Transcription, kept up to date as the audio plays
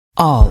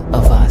All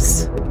of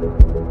us.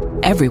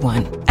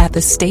 Everyone at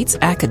the state's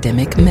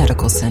academic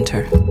medical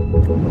center.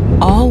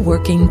 All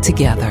working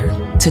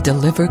together to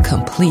deliver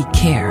complete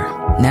care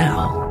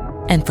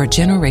now and for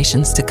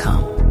generations to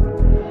come.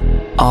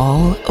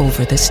 All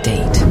over the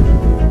state,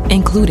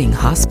 including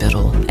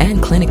hospital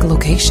and clinic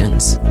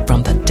locations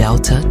from the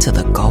Delta to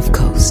the Gulf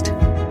Coast.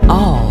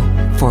 All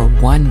for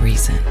one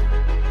reason.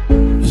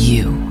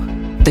 You,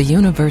 the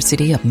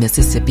University of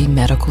Mississippi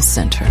Medical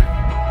Center.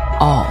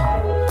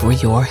 All for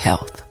your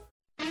health.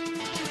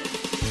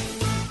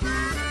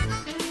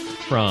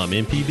 From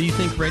MPB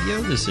Think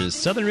Radio, this is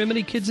Southern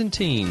Remedy Kids and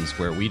Teens,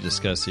 where we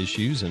discuss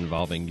issues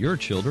involving your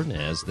children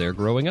as they're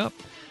growing up.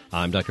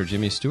 I'm Dr.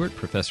 Jimmy Stewart,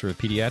 Professor of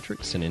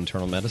Pediatrics and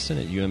Internal Medicine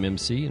at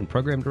UMMC and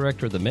Program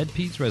Director of the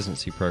MedPeds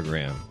Residency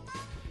Program.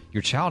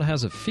 Your child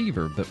has a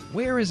fever, but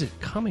where is it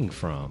coming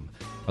from?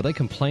 Are they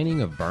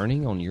complaining of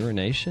burning on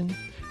urination?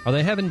 Are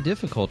they having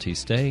difficulty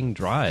staying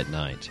dry at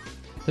night?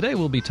 Today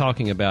we'll be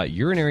talking about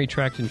urinary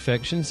tract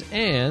infections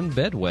and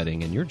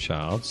bedwetting in your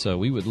child, so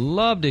we would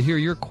love to hear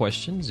your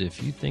questions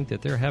if you think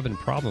that they're having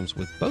problems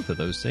with both of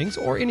those things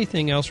or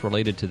anything else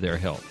related to their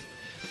health.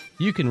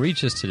 You can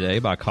reach us today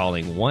by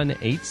calling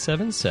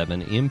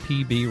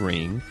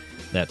 1-877-MPB-RING.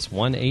 That's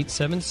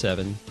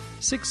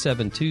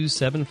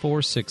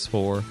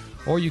 1-877-672-7464.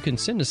 Or you can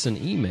send us an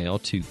email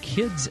to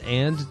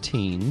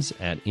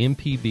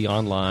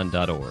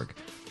kidsandteens@mpbonline.org.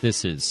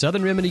 This is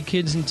Southern Remedy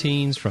Kids and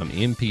Teens from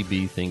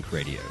MPB Think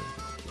Radio.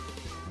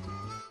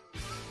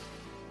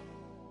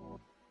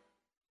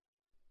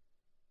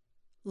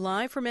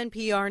 Live from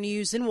NPR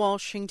News in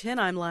Washington,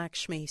 I'm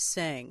Lakshmi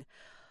Singh.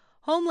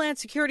 Homeland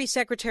Security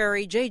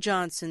Secretary Jeh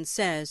Johnson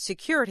says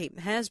security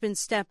has been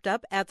stepped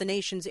up at the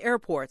nation's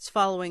airports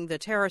following the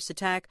terrorist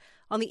attack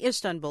on the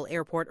Istanbul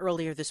airport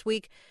earlier this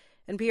week.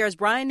 NPR's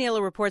Brian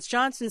Naylor reports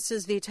Johnson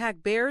says the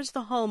attack bears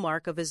the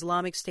hallmark of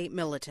Islamic State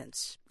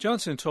militants.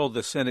 Johnson told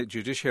the Senate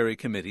Judiciary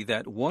Committee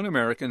that one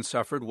American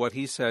suffered what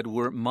he said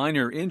were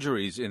minor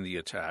injuries in the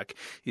attack.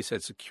 He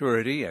said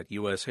security at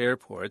U.S.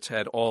 airports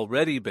had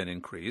already been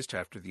increased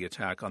after the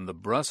attack on the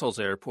Brussels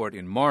airport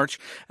in March,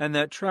 and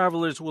that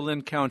travelers will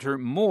encounter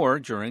more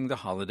during the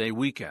holiday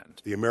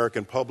weekend. The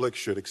American public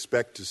should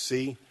expect to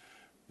see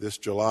this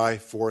July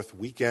 4th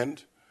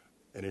weekend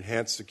an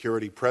enhanced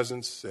security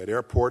presence at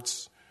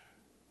airports,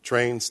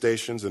 train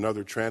stations, and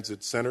other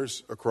transit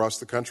centers across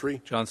the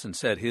country. Johnson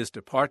said his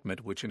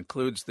department, which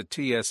includes the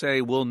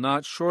TSA, will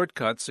not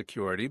shortcut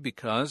security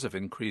because of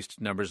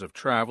increased numbers of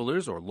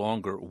travelers or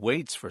longer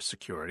waits for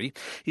security.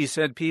 He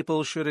said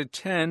people should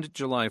attend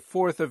July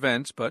 4th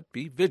events but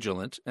be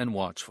vigilant and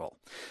watchful.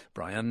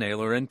 Brian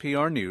Naylor,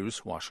 NPR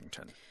News,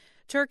 Washington.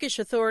 Turkish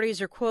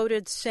authorities are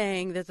quoted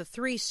saying that the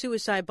three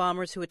suicide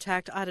bombers who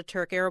attacked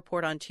Ataturk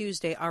Airport on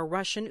Tuesday are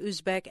Russian,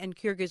 Uzbek, and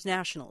Kyrgyz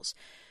nationals.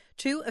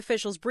 Two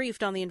officials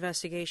briefed on the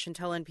investigation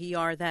tell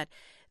NPR that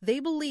they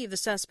believe the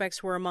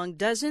suspects were among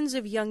dozens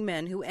of young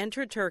men who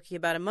entered Turkey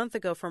about a month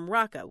ago from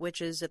Raqqa,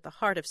 which is at the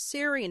heart of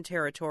Syrian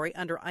territory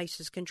under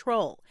ISIS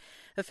control.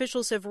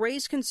 Officials have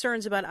raised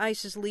concerns about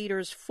ISIS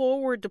leaders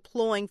forward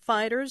deploying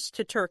fighters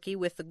to Turkey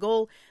with the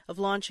goal of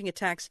launching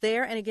attacks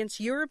there and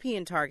against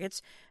European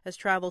targets as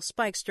travel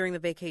spikes during the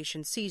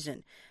vacation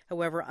season.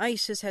 However,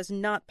 ISIS has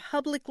not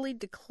publicly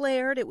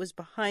declared it was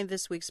behind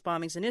this week's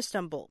bombings in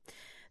Istanbul.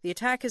 The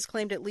attack has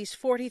claimed at least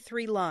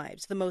 43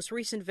 lives. The most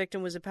recent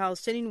victim was a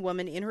Palestinian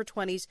woman in her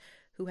 20s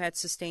who had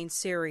sustained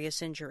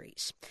serious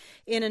injuries.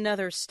 In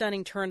another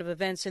stunning turn of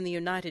events in the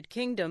United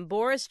Kingdom,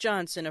 Boris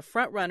Johnson, a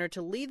frontrunner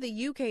to lead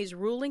the UK's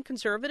ruling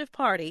Conservative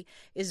Party,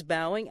 is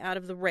bowing out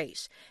of the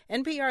race.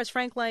 NPR's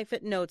Frank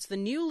Langfitt notes the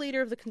new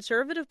leader of the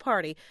Conservative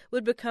Party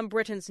would become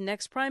Britain's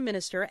next prime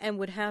minister and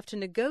would have to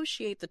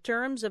negotiate the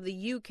terms of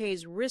the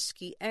UK's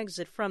risky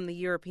exit from the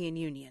European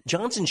Union.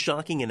 Johnson's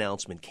shocking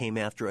announcement came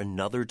after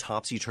another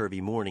topsy-turvy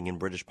morning in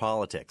British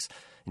politics.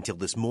 Until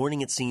this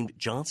morning, it seemed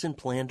Johnson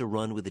planned to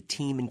run with a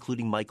team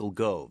including Michael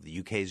Gove, the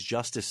UK's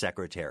Justice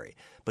Secretary.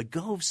 But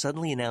Gove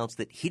suddenly announced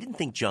that he didn't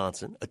think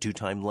Johnson, a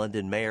two-time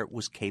London mayor,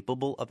 was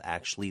capable of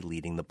actually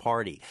leading the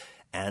party.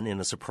 And in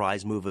a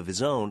surprise move of his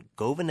own,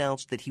 Gove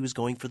announced that he was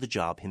going for the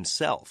job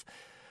himself.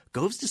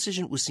 Gove's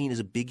decision was seen as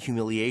a big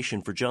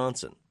humiliation for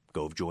Johnson.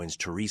 Gove joins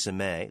Theresa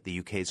May, the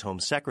UK's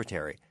Home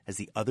Secretary, as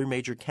the other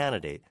major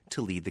candidate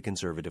to lead the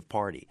Conservative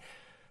Party.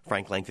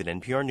 Frank Langfitt,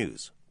 NPR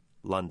News,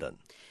 London.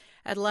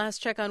 At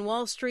last check on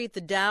Wall Street,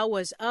 the Dow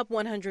was up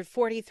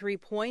 143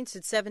 points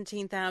at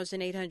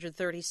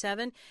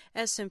 17,837.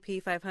 S&P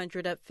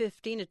 500 up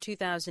 15 at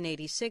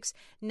 2,086.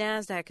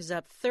 NASDAQ is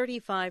up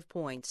 35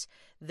 points.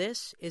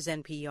 This is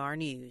NPR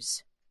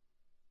News.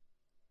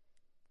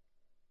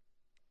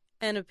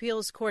 An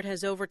appeals court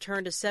has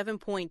overturned a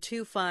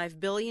 $7.25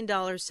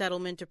 billion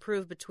settlement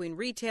approved between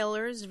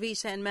retailers,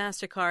 Visa and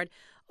MasterCard,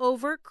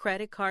 over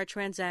credit card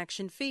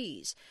transaction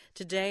fees.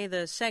 Today,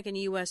 the Second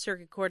U.S.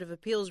 Circuit Court of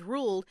Appeals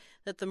ruled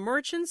that the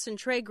merchants and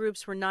trade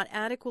groups were not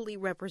adequately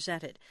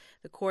represented.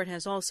 The court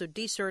has also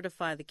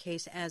decertified the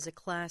case as a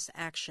class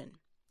action.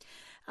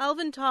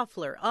 Alvin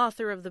Toffler,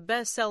 author of the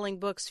best-selling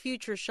books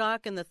Future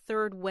Shock and The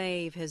Third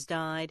Wave, has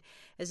died.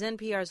 As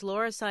NPR's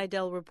Laura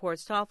Seidel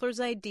reports,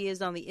 Toffler's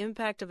ideas on the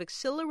impact of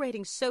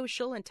accelerating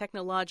social and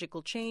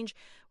technological change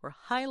were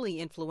highly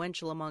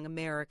influential among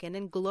American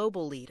and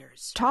global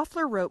leaders.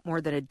 Toffler wrote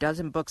more than a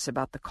dozen books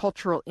about the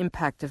cultural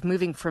impact of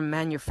moving from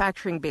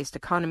manufacturing-based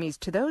economies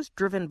to those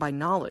driven by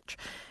knowledge.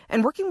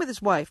 And working with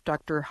his wife,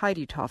 Dr.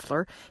 Heidi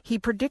Toffler, he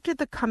predicted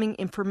the coming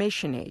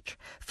information age.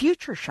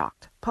 Future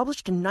Shock,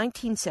 published in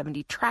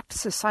 1970, tracked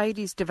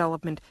society's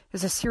development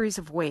as a series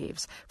of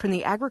waves, from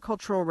the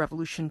agricultural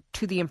revolution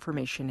to the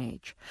information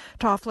age.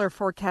 Toffler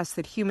forecast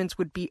that humans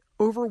would be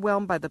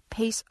overwhelmed by the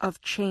pace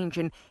of change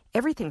in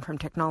everything from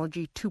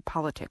technology to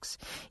politics.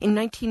 In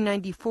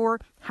 1994,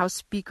 House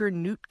Speaker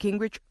Newt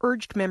Gingrich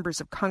urged members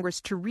of Congress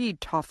to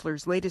read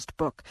Toffler's latest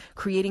book,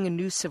 Creating a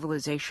New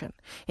Civilization.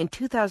 In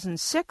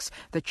 2006,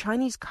 the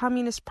Chinese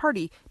Communist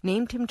Party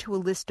named him to a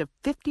list of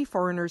 50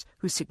 foreigners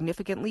who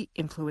significantly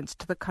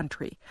influenced the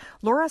country.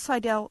 Laura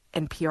Seidel,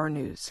 NPR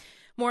News.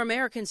 More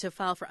Americans have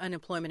filed for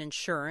unemployment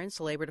insurance.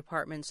 The Labor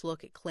Department's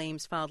look at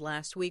claims filed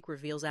last week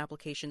reveals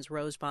applications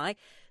rose by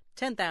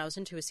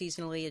 10,000 to a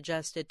seasonally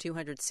adjusted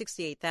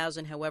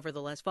 268,000. However,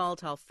 the less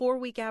volatile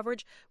 4-week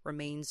average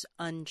remains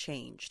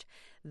unchanged.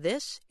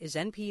 This is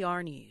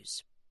NPR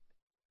News.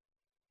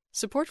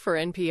 Support for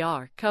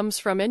NPR comes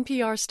from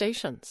NPR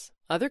stations.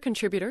 Other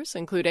contributors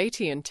include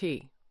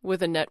AT&T,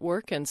 with a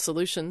network and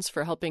solutions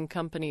for helping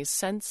companies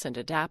sense and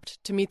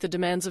adapt to meet the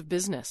demands of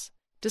business.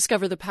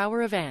 Discover the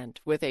power of "and"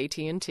 with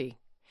AT&T.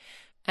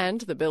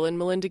 And the Bill and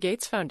Melinda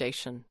Gates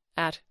Foundation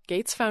at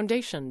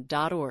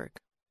gatesfoundation.org.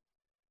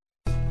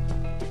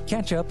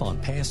 Catch up on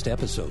past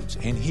episodes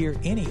and hear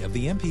any of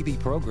the MPB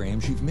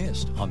programs you've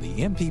missed on the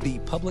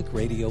MPB Public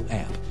Radio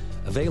app,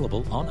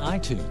 available on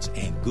iTunes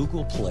and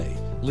Google Play.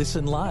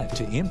 Listen live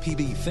to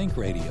MPB Think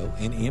Radio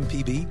and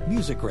MPB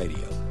Music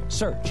Radio.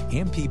 Search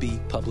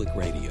MPB Public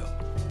Radio.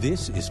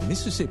 This is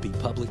Mississippi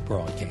Public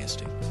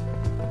Broadcasting.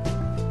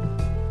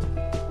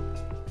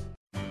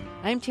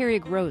 I'm Terry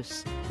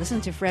Gross.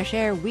 Listen to Fresh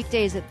Air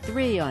weekdays at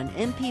 3 on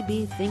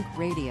MPB Think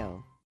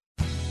Radio.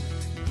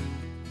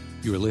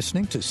 You're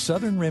listening to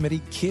Southern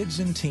Remedy Kids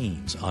and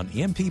Teens on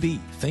MPB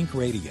Think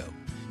Radio.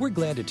 We're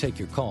glad to take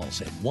your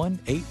calls at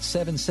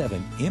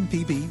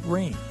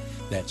 1-877-MPB-RING.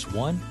 That's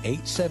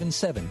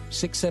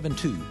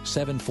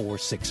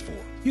 1-877-672-7464.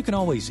 You can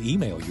always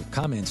email your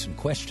comments and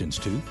questions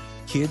to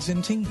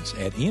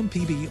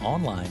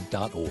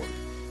kidsandteens@mpbonline.org.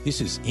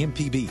 This is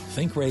MPB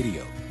Think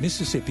Radio,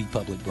 Mississippi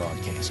Public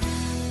Broadcasting.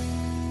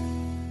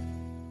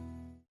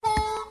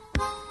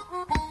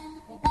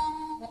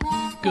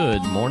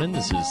 Good morning.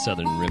 This is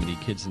Southern Remedy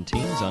Kids and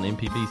Teens on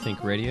MPB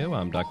Think Radio.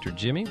 I'm Dr.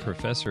 Jimmy,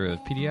 professor of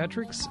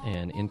pediatrics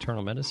and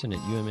internal medicine at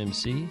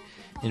UMMC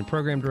and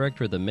program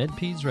director of the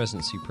MedPeds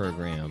residency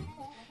program.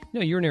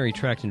 You know, urinary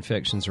tract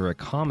infections are a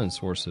common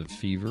source of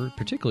fever,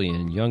 particularly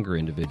in younger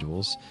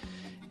individuals.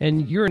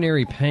 And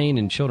urinary pain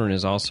in children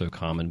is also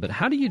common. But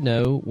how do you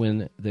know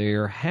when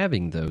they're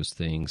having those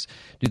things?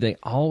 Do they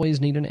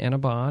always need an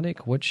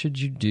antibiotic? What should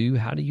you do?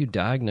 How do you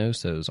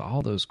diagnose those?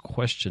 All those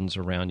questions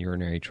around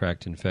urinary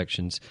tract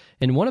infections.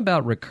 And what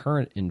about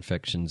recurrent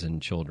infections in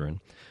children?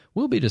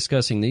 We'll be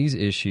discussing these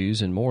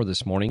issues and more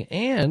this morning.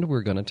 And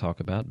we're going to talk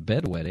about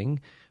bedwetting,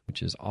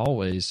 which is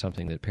always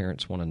something that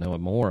parents want to know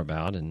more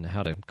about and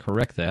how to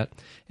correct that.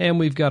 And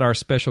we've got our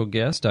special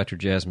guest, Dr.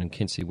 Jasmine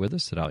Kinsey, with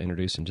us that I'll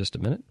introduce in just a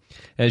minute.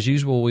 As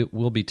usual,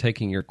 we'll be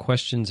taking your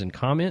questions and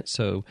comments.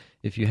 So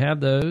if you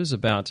have those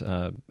about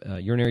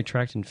urinary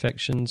tract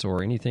infections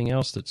or anything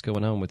else that's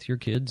going on with your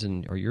kids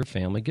or your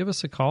family, give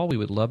us a call. We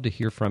would love to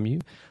hear from you.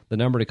 The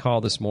number to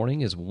call this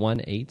morning is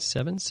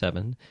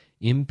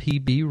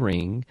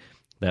 1-877-MPB-RING.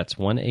 That's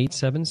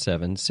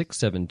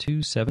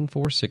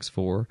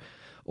 1-877-672-7464.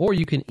 Or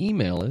you can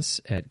email us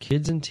at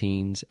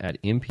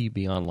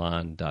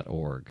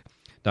kidsandteens@mpbonline.org.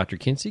 Dr.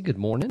 Kinsey, good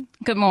morning.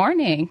 Good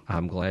morning.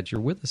 I'm glad you're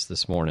with us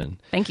this morning.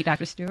 Thank you,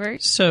 Dr.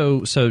 Stewart.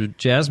 So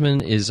Jasmine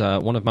is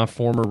one of my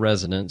former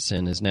residents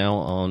and is now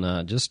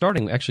on just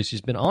starting. Actually, she's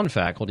been on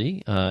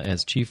faculty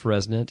as chief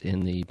resident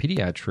in the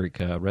pediatric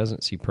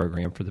residency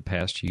program for the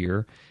past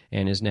year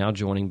and is now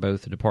joining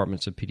both the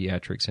departments of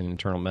pediatrics and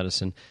internal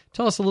medicine.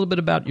 Tell us a little bit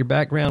about your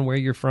background, where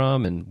you're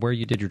from, and where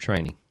you did your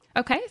training.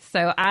 Okay,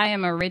 so I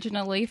am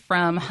originally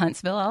from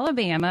Huntsville,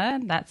 Alabama.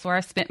 That's where I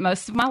spent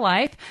most of my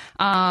life.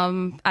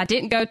 I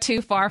didn't go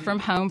too far from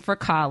home for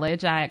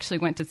college. I actually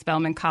went to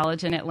Spelman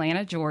College in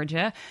Atlanta,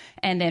 Georgia.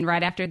 And then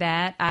right after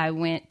that, I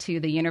went to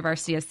the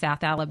University of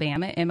South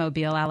Alabama in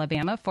Mobile,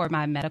 Alabama for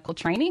my medical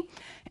training.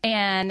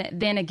 And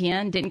then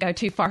again, didn't go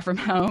too far from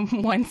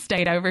home, one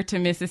state over to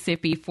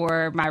Mississippi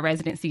for my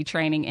residency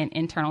training in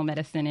internal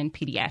medicine and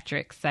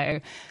pediatrics. So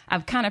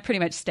I've kind of pretty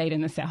much stayed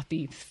in the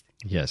Southeast.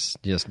 Yes,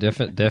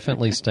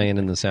 definitely staying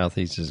in the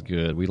Southeast is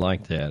good. We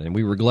like that, and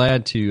we were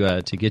glad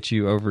to get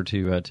you over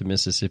to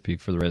Mississippi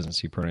for the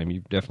residency program.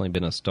 You've definitely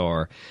been a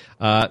star.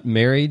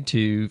 Married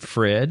to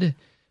Fred,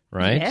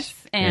 right? Yes,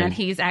 and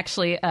he's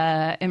actually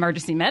an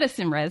emergency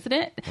medicine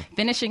resident,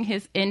 finishing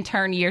his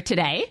intern year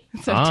today.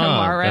 So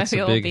tomorrow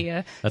he'll be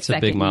a That's a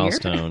big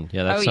milestone.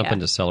 Yeah, that's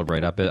something to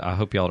celebrate. I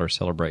hope y'all are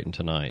celebrating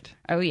tonight.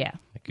 Oh, yeah.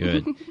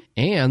 Good.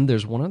 And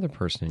there's one other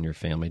person in your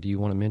family. Do you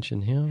want to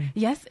mention him?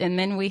 Yes, and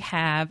then we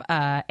have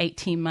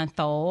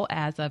 18-month-old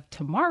as of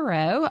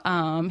tomorrow.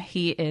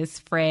 He is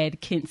Fred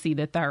Kinsey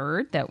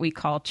III that we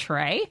call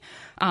Trey.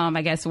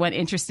 I guess one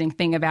interesting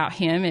thing about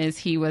him is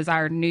he was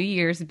our New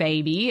Year's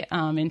baby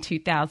in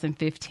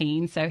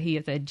 2015, so he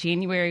is a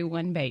January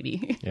 1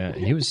 baby. Yeah,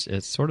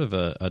 it's sort of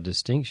a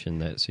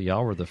distinction so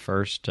y'all were the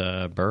first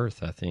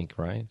birth, I think,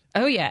 right?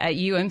 Oh, yeah, at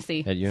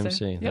UMC. At UMC,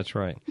 so, yep. That's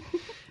right.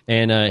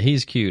 And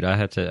he's cute.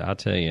 I'll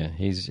tell you,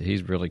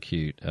 he's really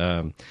cute.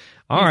 All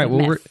right.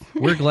 Well,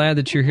 we're glad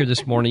that you're here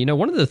this morning. You know,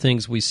 one of the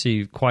things we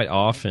see quite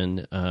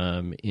often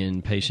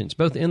in patients,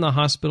 both in the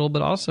hospital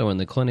but also in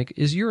the clinic,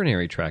 is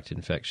urinary tract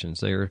infections.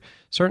 They are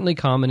certainly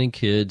common in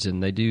kids,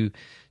 and they do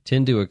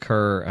tend to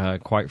occur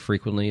quite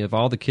frequently. Of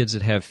all the kids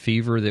that have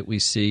fever that we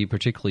see,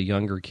 particularly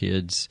younger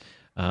kids,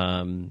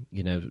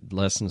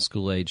 less than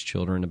school-age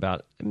children,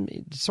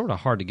 it's sort of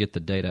hard to get the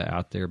data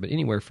out there, but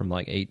anywhere from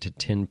like 8 to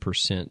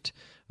 10%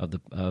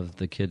 of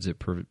the kids that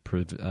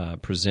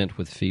present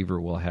with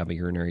fever will have a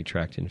urinary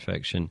tract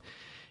infection.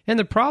 And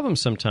the problem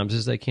sometimes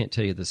is they can't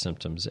tell you the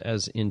symptoms,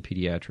 as in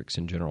pediatrics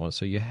in general. And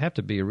so you have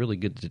to be a really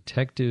good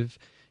detective.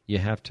 You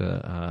have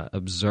to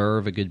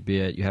observe a good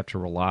bit. You have to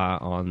rely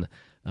on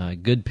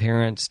good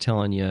parents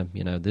telling you,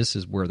 this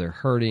is where they're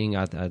hurting.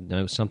 I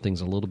know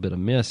something's a little bit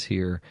amiss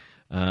here.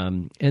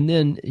 And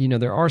then,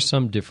 there are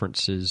some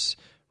differences,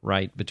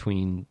 right,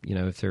 between,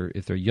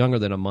 if they're younger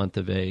than a month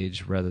of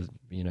age, rather,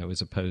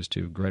 as opposed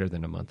to greater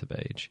than a month of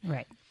age.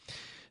 Right.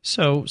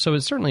 So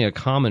it's certainly a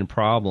common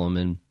problem.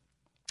 And,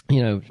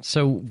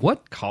 so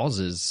what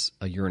causes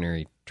a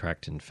urinary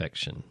tract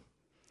infection?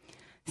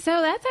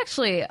 So that's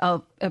actually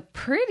a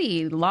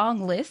pretty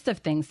long list of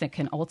things that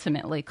can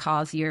ultimately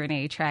cause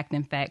urinary tract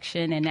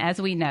infection. And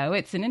as we know,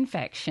 it's an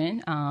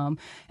infection.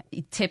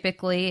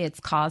 Typically,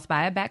 it's caused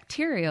by a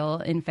bacterial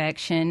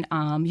infection.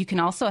 You can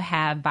also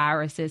have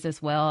viruses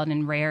as well, and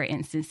in rare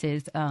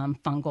instances,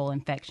 fungal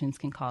infections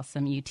can cause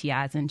some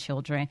UTIs in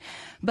children.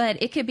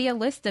 But it could be a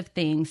list of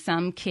things.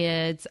 Some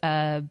kids,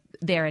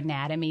 their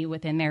anatomy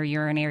within their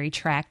urinary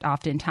tract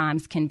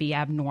oftentimes can be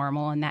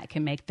abnormal, and that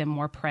can make them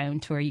more prone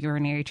to a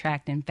urinary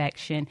tract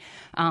infection.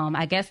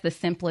 I guess the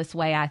simplest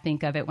way I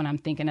think of it when I'm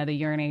thinking of the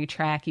urinary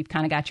tract, you've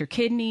kind of got your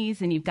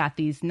kidneys and you've got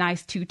these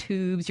nice two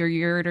tubes, your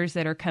ureters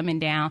that are coming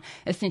down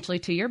essentially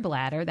to your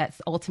bladder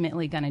that's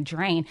ultimately going to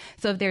drain.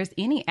 So if there's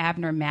any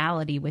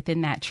abnormality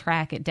within that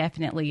tract, it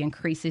definitely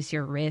increases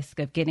your risk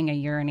of getting a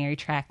urinary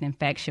tract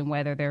infection,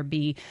 whether there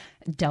be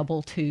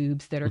double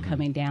tubes that are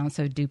coming down,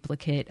 so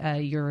duplicate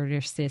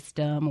ureter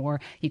system, or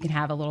you can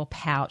have a little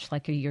pouch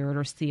like a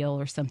ureter seal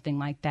or something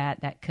like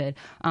that could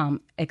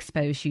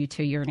expose you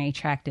to urinary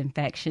tract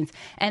infections.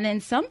 And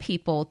then some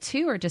people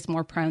too are just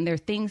more prone. There are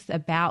things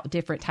about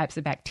different types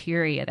of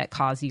bacteria that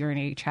cause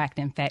urinary tract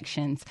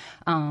infections.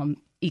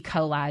 E.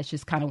 coli is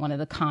just kind of one of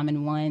the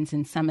common ones,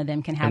 and some of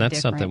them can have and that's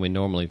something we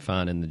normally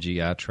find in the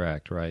GI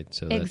tract, right?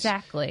 So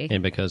exactly.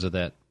 And because of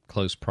that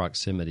close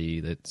proximity,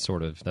 that's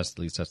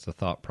the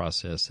thought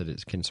process, that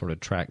it can sort of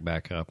track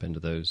back up into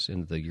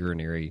the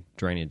urinary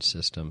drainage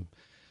system.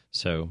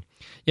 So,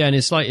 yeah, and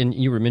it's like, and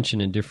you were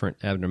mentioning different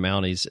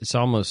abnormalities. It's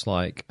almost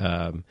like,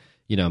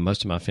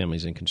 most of my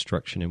family's in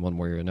construction in one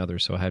way or another,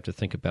 so I have to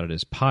think about it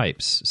as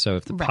pipes. So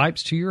if the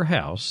pipes to your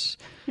house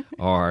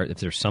are, if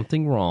there's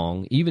something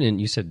wrong, even in,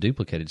 you said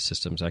duplicated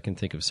systems, I can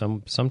think of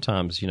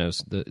sometimes,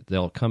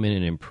 they'll come in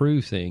and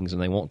improve things, and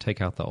they won't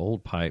take out the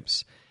old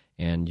pipes,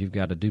 and you've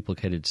got a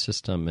duplicated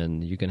system,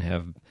 and you can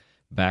have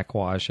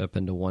backwash up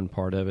into one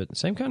part of it.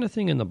 Same kind of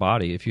thing in the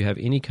body. If you have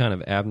any kind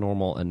of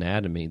abnormal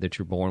anatomy that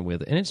you're born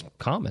with, and it's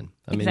common.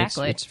 I mean,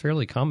 it's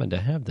fairly common to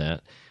have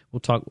that. We'll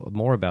talk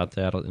more about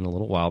that in a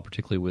little while,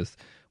 particularly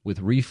with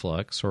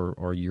reflux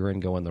or urine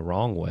going the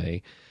wrong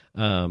way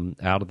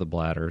out of the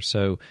bladder.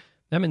 So,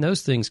 I mean,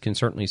 those things can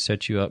certainly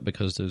set you up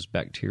because those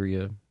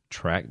bacteria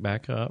track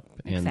back up,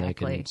 and they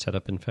can set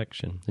up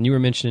infection. And you were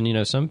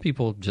mentioning, some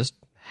people just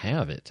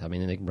have it. I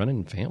mean, they run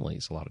in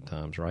families a lot of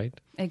times, right?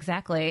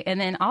 Exactly. And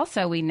then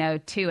also we know,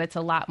 too, it's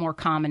a lot more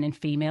common in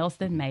females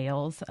than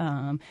males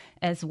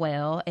as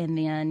well. And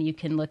then you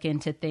can look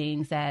into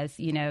things as,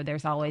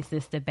 there's always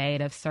this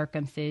debate of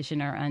circumcision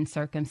or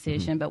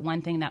uncircumcision. Mm-hmm. But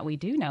one thing that we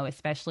do know,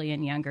 especially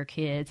in younger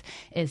kids,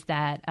 is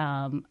that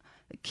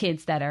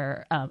kids that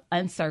are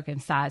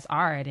uncircumcised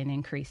are at an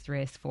increased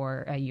risk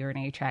for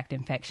urinary tract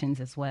infections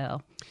as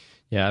well.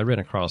 Yeah, I ran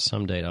across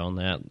some data on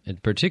that,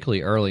 and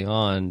particularly early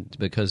on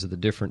because of the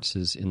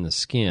differences in the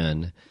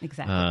skin.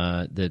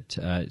 Exactly.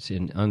 That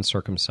in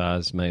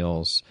uncircumcised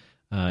males,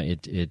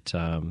 it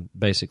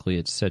basically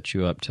it sets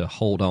you up to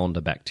hold on to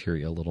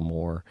bacteria a little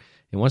more.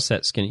 And once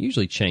that skin, it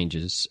usually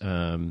changes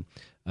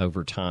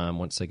over time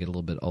once they get a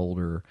little bit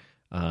older.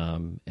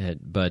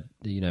 But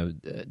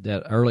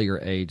that earlier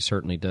age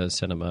certainly does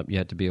set them up. You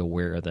have to be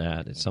aware of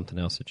that. It's something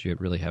else that you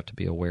really have to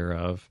be aware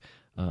of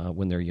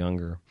when they're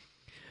younger.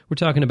 We're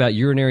talking about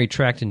urinary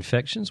tract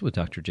infections with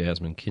Dr.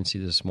 Jasmine Kinsey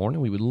this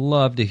morning. We would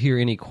love to hear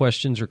any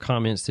questions or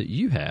comments that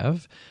you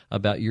have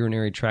about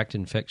urinary tract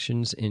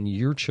infections in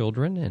your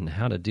children and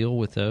how to deal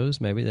with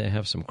those. Maybe they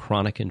have some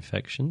chronic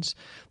infections.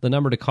 The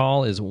number to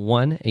call is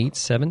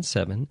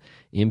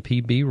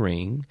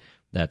 1-877-MPB-RING.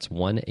 That's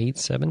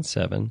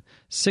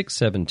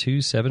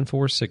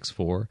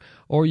 1-877-672-7464.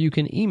 Or you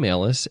can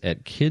email us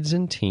at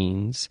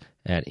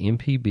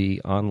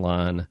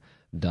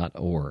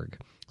kidsandteens@mpbonline.org.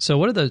 So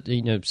what are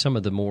some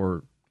of the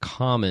more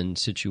common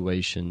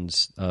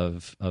situations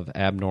of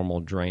abnormal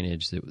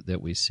drainage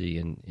that we see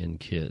in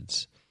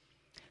kids?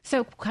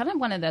 So kind of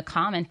one of the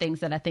common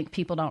things that I think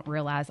people don't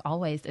realize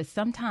always is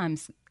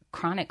sometimes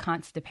chronic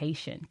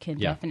constipation can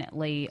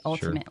definitely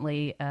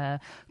ultimately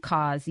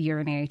cause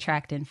urinary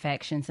tract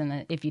infections.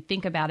 And if you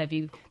think about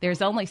it,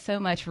 there's only so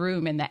much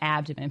room in the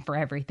abdomen for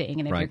everything.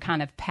 And if you're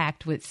kind of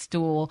packed with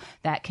stool,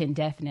 that can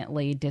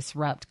definitely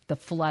disrupt the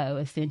flow,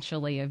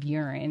 essentially, of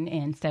urine.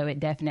 And so it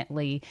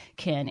definitely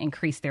can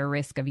increase their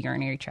risk of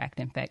urinary tract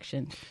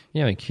infections.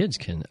 Yeah, and kids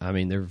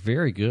they're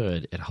very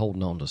good at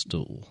holding on to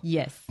stool.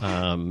 Yes.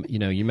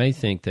 You may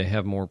think they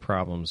have more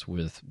problems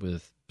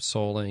with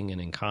soiling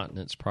and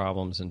incontinence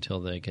problems until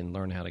they can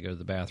learn how to go to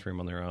the bathroom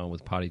on their own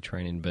with potty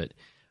training. But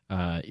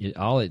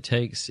all it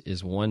takes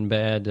is one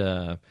bad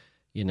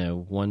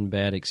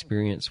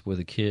experience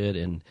with a kid,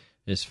 and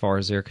as far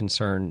as they're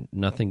concerned,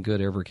 nothing good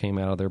ever came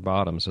out of their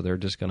bottom. So they're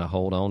just going to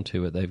hold on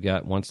to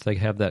it. Once they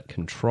have that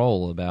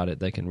control about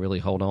it, they can really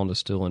hold on to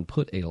stool and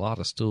put a lot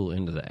of stool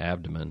into the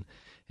abdomen.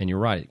 And you're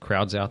right, it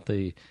crowds out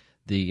the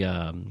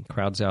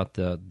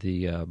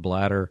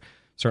bladder.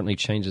 Certainly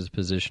changes the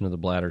position of the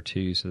bladder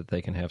too, so that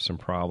they can have some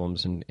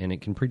problems, and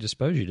it can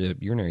predispose you to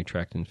urinary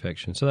tract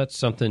infection. So that's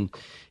something,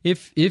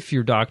 if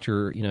your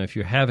doctor, if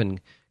you're having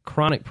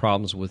chronic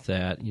problems with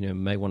that,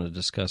 may want to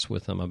discuss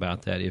with them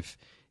about that. If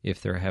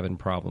they're having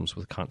problems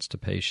with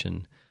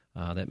constipation,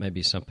 that may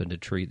be something to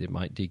treat that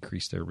might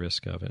decrease their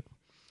risk of it.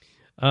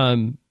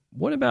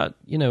 What about,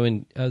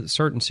 in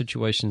certain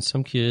situations,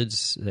 some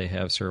kids, they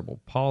have cerebral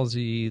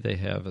palsy, they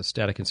have a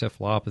static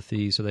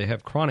encephalopathy, so they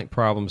have chronic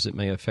problems that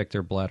may affect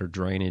their bladder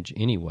drainage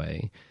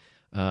anyway.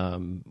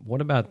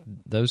 What about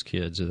those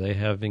kids? Do they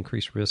have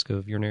increased risk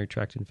of urinary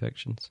tract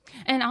infections?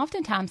 And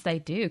oftentimes they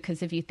do,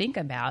 because if you think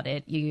about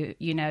it,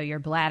 your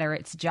bladder,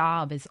 its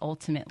job is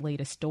ultimately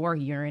to store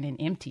urine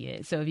and empty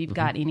it. So if you've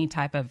got any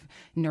type of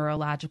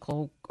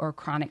neurological or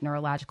chronic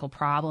neurological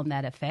problem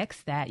that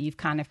affects that, you've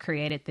kind of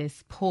created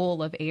this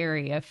pool of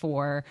area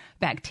for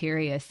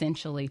bacteria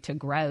essentially to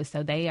grow.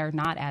 So they are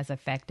not as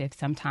effective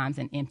sometimes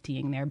in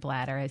emptying their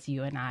bladder as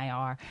you and I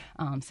are.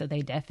 So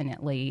they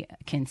definitely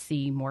can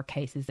see more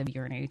cases of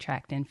urinary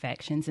tract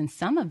infections. And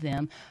some of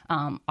them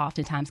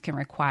oftentimes can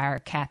require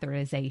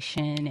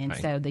catheterization. And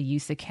so the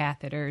use of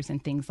catheters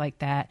and things like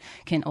that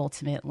can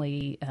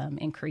ultimately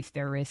increase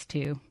their risk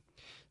too.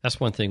 That's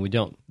one thing we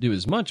don't do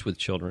as much with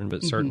children,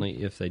 but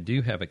certainly if they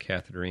do have a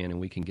catheter in and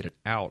we can get it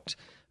out,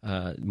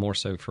 more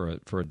so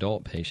for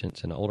adult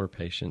patients and older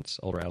patients,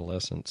 older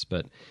adolescents.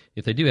 But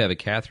if they do have a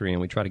catheter in,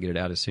 we try to get it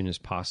out as soon as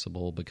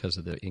possible because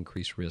of the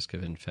increased risk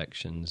of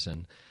infections.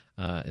 And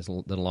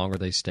the longer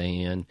they stay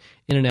in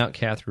and out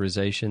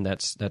catheterization,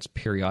 that's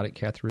periodic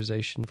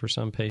catheterization for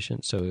some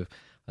patients. So if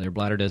their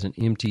bladder doesn't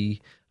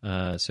empty,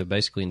 so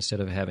basically instead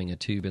of having a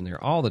tube in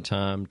there all the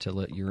time to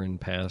let urine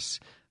pass,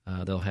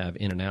 they'll have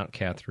in and out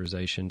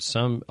catheterization.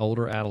 Some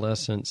older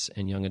adolescents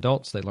and young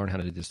adults, they learn how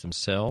to do this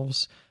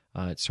themselves.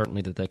 It's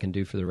certainly that they can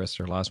do for the rest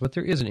of their lives, but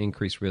there is an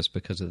increased risk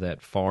because of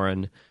that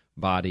foreign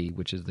body,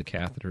 which is the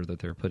catheter that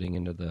they're putting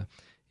into the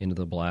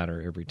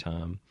bladder every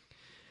time.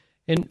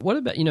 And what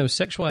about,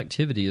 sexual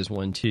activity is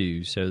one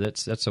too. So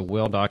that's a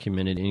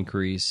well-documented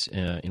increase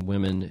in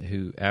women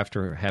who,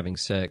 after having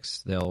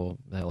sex, they'll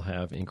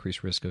have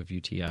increased risk of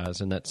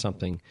UTIs, and that's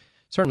something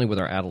certainly with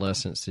our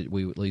adolescents that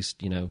we at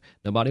least,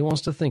 nobody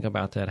wants to think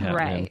about that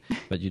happening,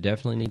 but you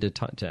definitely need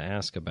to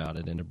ask about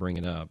it and to bring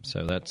it up.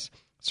 So that's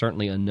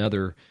certainly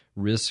another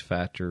risk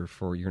factor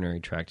for urinary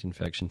tract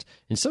infections.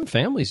 And some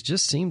families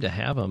just seem to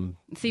have them.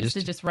 It seems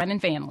to just run in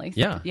families.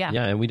 Yeah,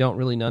 and we don't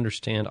really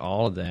understand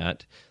all of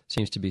that.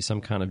 Seems to be some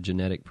kind of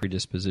genetic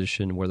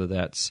predisposition, whether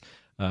that's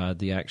the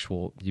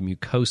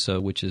mucosa,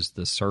 which is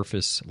the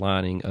surface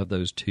lining of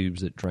those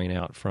tubes that drain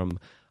out from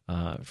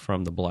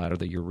the bladder,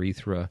 the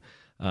urethra.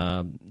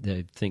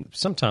 They think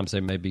sometimes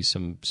there may be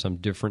some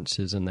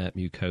differences in that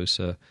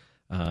mucosa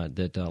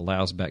that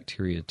allows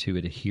bacteria to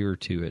adhere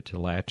to it, to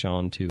latch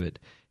on to it,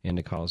 and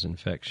to cause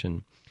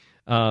infection.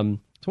 So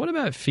what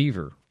about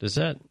fever? Is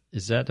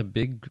that a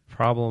big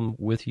problem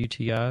with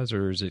UTIs,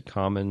 or is it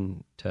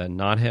common to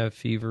not have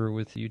fever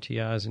with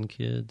UTIs in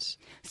kids?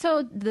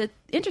 So the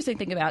interesting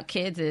thing about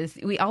kids is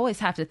we always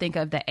have to think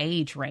of the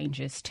age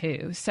ranges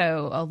too.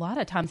 So a lot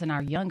of times in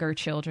our younger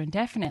children,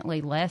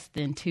 definitely less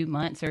than 2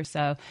 months or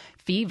so,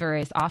 fever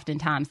is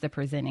oftentimes the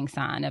presenting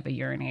sign of a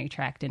urinary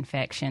tract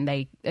infection.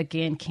 They,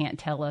 again, can't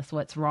tell us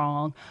what's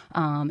wrong,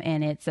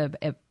 and it's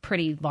a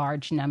pretty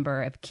large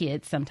number of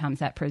kids sometimes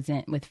that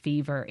present with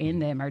fever in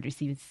the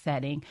emergency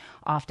setting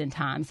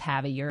oftentimes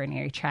have a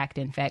urinary tract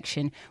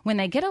infection. When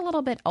they get a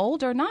little bit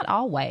older, not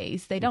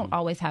always, they don't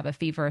always have a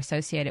fever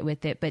associated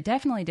with it, but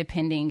definitely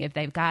depending if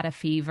they've got a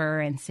fever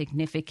and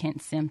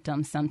significant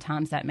symptoms,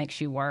 sometimes that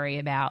makes you worry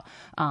about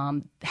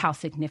how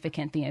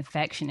significant the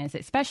infection is,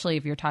 especially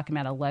if you're talking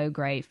about a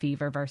low-grade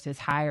fever versus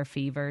higher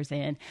fevers,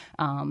 and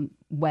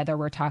whether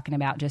we're talking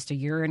about just a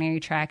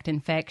urinary tract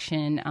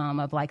infection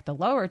of like the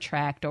lower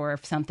tract, or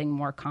if something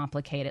more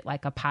complicated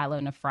like a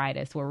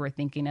pyelonephritis where we're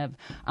thinking of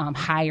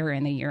higher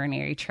in the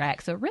urinary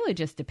tract. So it really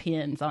just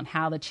depends on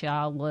how the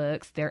child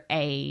looks, their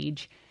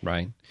age.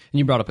 Right. And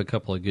you brought up a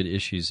couple of good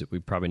issues that we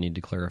probably need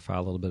to clarify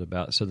a little bit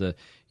about. So a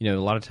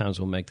lot of times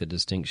we'll make the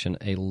distinction,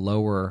 a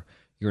lower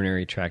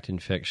urinary tract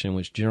infection,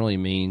 which generally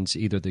means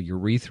either the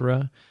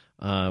urethra,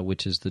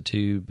 which is the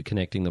tube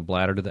connecting the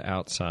bladder to the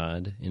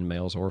outside in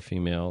males or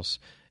females,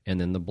 and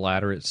then the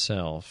bladder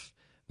itself.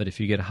 But if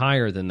you get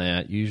higher than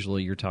that,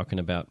 usually you're talking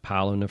about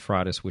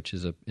pyelonephritis, which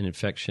is an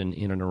infection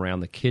in and around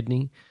the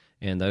kidney.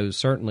 And those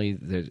certainly,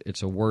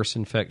 it's a worse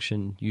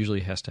infection,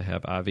 usually has to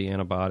have IV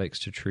antibiotics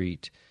to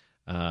treat,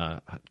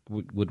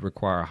 would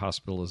require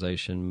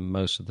hospitalization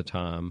most of the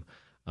time.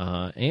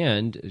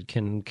 And it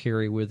can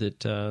carry with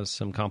it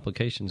some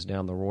complications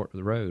down the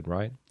road,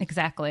 right?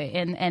 Exactly.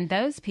 And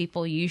those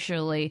people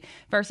usually,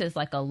 versus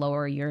like a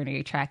lower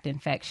urinary tract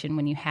infection,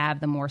 when you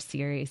have the more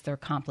serious or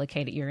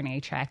complicated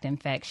urinary tract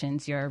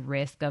infections, your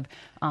risk of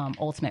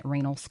ultimate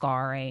renal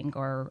scarring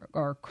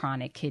or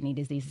chronic kidney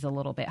disease is a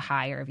little bit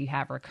higher if you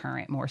have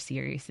recurrent, more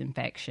serious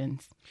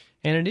infections.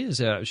 And it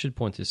is, I should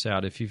point this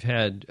out, if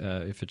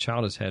a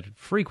child has had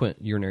frequent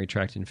urinary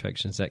tract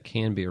infections, that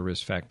can be a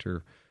risk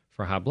factor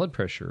for high blood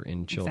pressure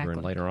in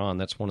children later on.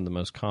 That's one of the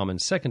most common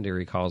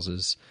secondary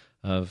causes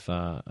of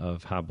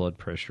high blood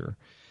pressure.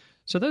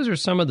 So those are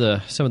some of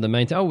the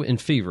main things. Oh,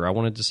 and fever. I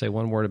wanted to say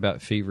one word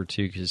about fever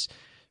too, because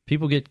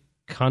people get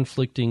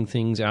conflicting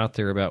things out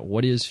there about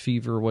what is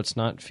fever, what's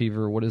not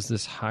fever, what is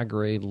this high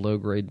grade, low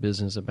grade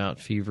business about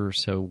fever.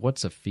 So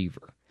what's a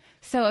fever?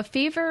 So a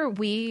fever,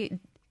 we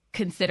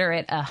consider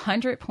it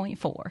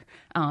 100.4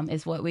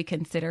 is what we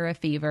consider a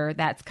fever.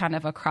 That's kind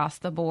of across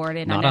the board.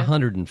 And not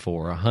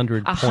 104,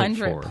 100.4.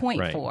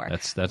 100.4.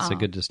 Right. That's a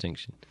good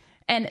distinction.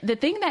 And the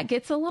thing that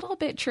gets a little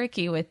bit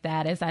tricky with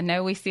that is I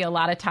know we see a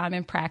lot of time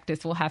in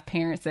practice, we'll have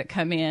parents that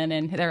come in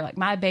and they're like,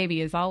 my baby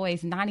is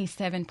always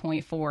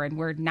 97.4 and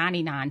we're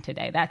 99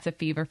 today. That's a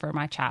fever for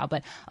my child.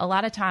 But a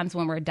lot of times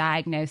when we're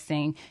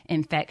diagnosing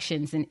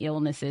infections and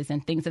illnesses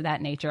and things of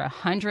that nature,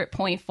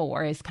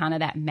 100.4 is kind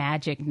of that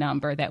magic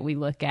number that we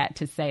look at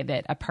to say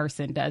that a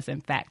person does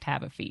in fact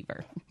have a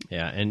fever.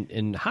 Yeah,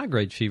 and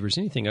high-grade fevers,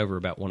 anything over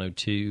about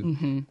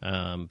 102,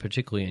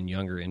 particularly in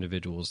younger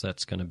individuals,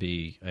 that's going to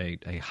be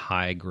a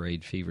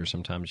high-grade fever.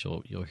 Sometimes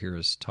you'll hear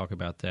us talk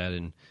about that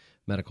in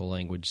medical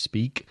language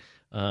speak.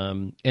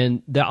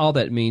 And all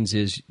that means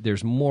is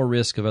there's more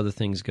risk of other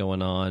things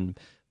going on.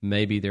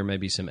 Maybe there may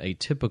be some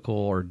atypical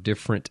or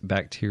different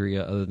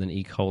bacteria other than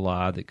E.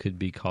 coli that could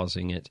be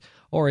causing it,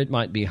 or it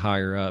might be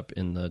higher up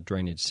in the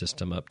drainage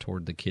system up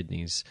toward the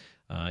kidneys.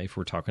 If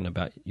we're talking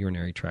about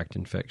urinary tract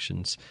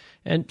infections.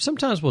 And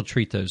sometimes we'll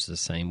treat those the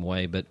same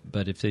way, but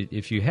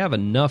if you have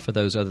enough of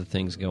those other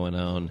things going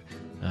on,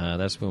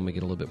 that's when we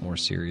get a little bit more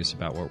serious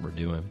about what we're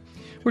doing.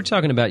 We're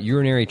talking about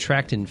urinary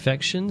tract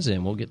infections,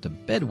 and we'll get to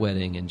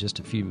bedwetting in just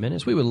a few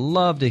minutes. We would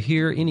love to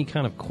hear any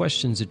kind of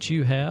questions that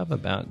you have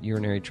about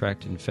urinary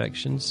tract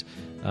infections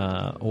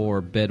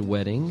or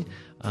bedwetting.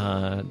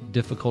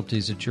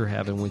 Difficulties that you're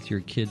having with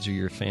your kids or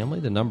your family.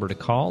 The number to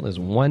call is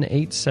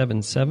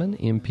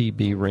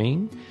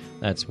 1-877-MPB-RING.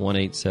 That's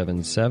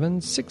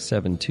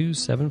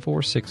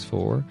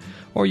 1-877-672-7464.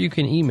 Or you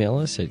can email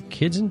us at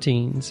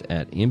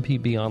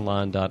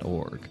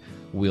kidsandteens@mpbonline.org.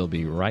 We'll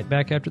be right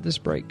back after this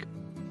break.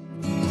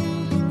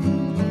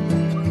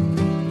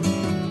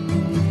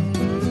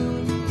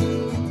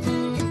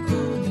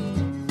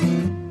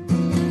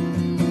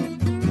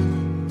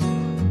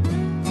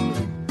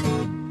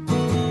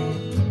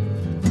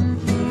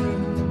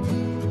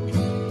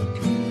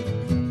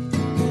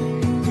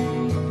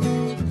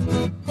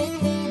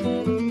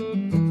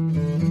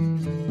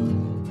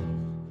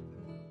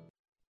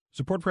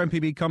 Support for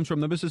MPB comes from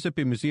the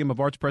Mississippi Museum of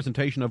Art's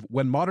presentation of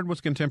When Modern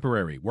Was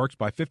Contemporary, works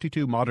by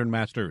 52 modern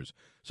masters.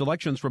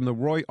 Selections from the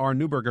Roy R.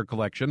 Neuberger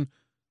Collection,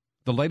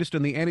 the latest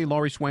in the Annie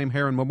Laurie Swaim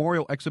Heron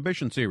Memorial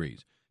Exhibition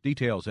Series.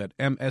 Details at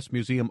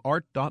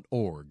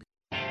msmuseumart.org.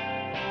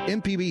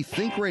 MPB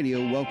Think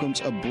Radio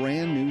welcomes a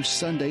brand new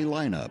Sunday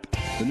lineup.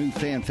 The new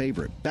fan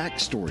favorite,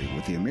 Backstory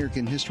with the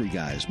American History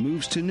Guys,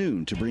 moves to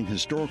noon to bring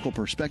historical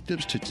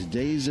perspectives to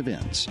today's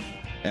events.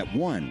 At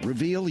 1,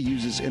 Reveal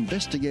uses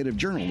investigative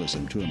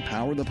journalism to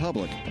empower the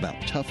public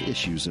about tough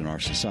issues in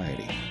our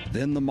society.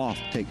 Then The Moth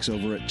takes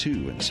over at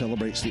 2 and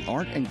celebrates the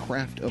art and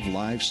craft of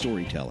live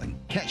storytelling.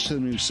 Catch the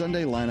new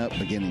Sunday lineup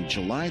beginning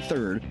July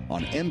 3rd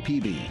on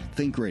MPB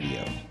Think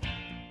Radio.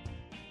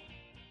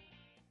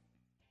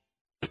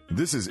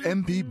 This is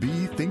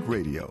MPB Think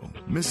Radio,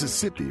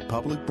 Mississippi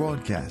Public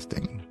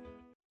Broadcasting.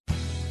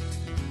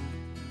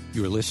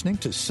 You're listening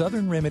to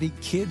Southern Remedy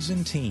Kids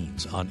and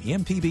Teens on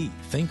MPB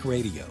Think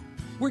Radio.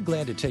 We're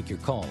glad to take your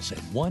calls at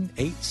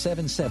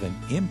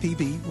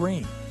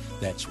 1-877-MPB-RING.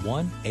 That's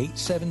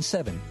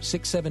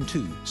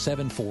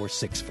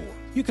 1-877-672-7464.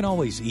 You can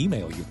always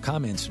email your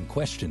comments and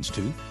questions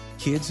to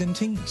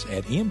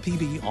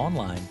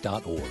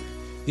kidsandteens@mpbonline.org.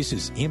 This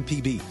is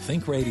MPB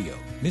Think Radio,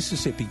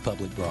 Mississippi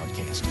Public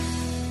Broadcasting.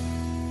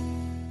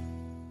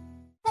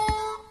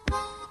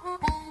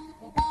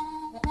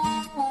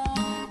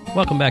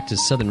 Welcome back to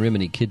Southern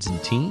Remedy Kids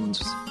and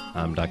Teens.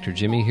 I'm Dr.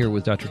 Jimmy here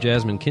with Dr.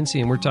 Jasmine Kinsey,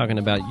 and we're talking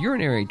about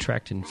urinary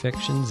tract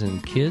infections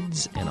in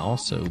kids and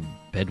also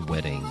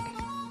bedwetting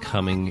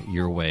coming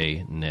your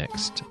way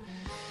next.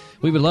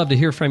 We would love to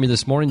hear from you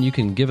this morning. You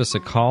can give us a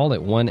call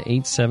at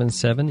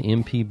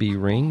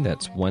 1-877-MPB-RING.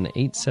 That's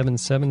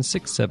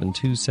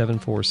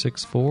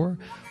 1-877-672-7464.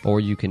 Or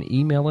you can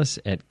email us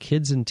at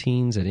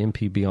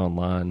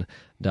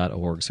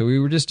kidsandteens@mpbonline.org. So we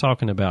were just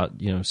talking about,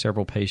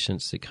 several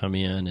patients that come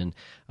in, and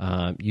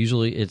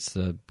usually it's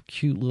the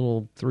cute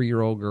little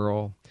 3-year-old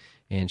girl,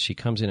 and she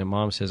comes in and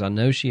mom says, I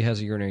know she has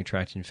a urinary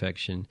tract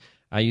infection.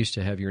 I used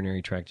to have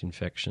urinary tract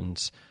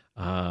infections.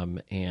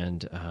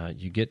 And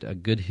you get a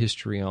good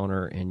history on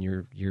her, and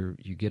you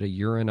get a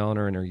urine on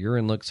her, and her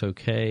urine looks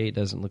okay. It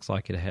doesn't look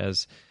like it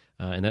has,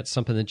 and that's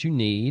something that you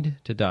need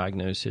to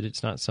diagnose it.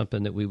 It's not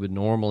something that we would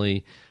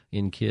normally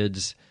in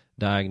kids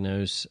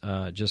diagnose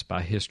just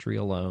by history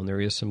alone.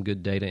 There is some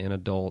good data in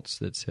adults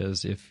that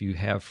says if you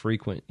have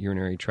frequent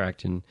urinary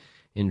tract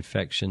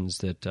infections,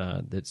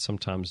 that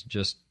sometimes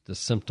just the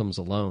symptoms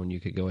alone you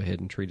could go ahead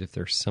and treat if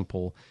they're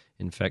simple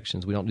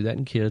infections. We don't do that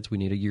in kids. We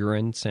need a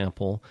urine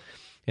sample.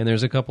 And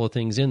there's a couple of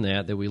things in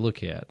that we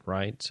look at,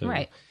 right? So,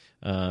 right.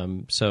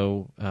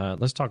 So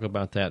let's talk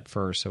about that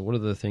first. So what are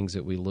the things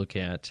that we look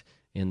at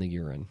in the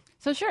urine?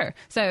 So sure.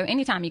 So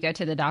anytime you go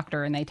to the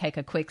doctor and they take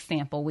a quick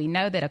sample, we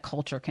know that a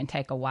culture can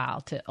take a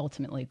while to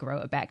ultimately grow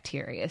a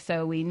bacteria.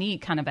 So we need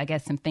kind of,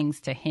 some things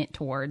to hint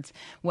towards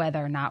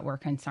whether or not we're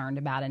concerned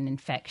about an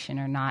infection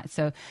or not.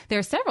 So there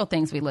are several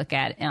things we look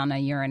at on a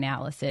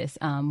urinalysis.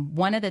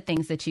 One of the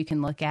things that you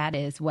can look at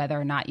is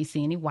whether or not you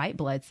see any white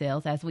blood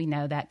cells. As we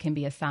know, that can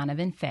be a sign of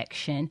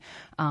infection.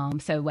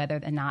 So whether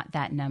or not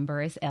that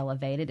number is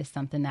elevated is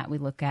something that we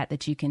look at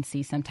that you can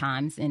see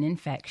sometimes in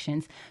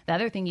infections. The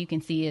other thing you can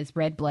see is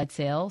red blood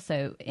cells.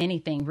 So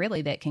anything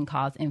really that can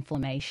cause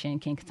inflammation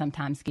can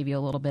sometimes give you a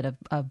little bit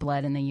of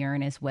blood in the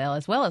urine as well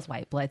as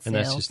white blood cells. And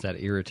that's just that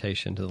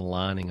irritation to the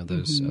lining of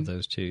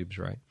those tubes,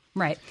 right?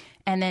 Right.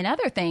 And then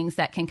other things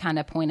that can kind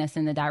of point us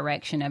in the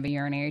direction of a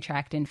urinary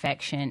tract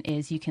infection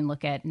is you can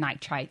look at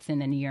nitrites in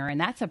the urine.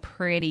 That's a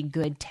pretty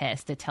good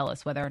test to tell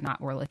us whether or not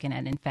we're looking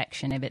at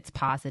infection if it's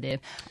positive.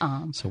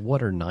 So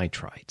what are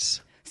nitrites?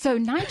 So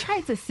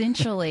nitrites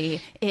essentially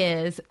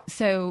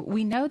so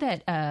we know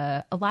that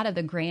a lot of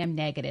the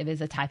gram-negative is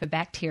a type of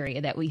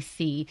bacteria that we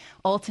see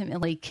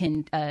ultimately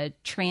can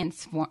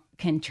transform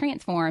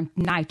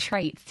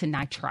nitrates to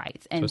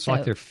nitrites. And so it's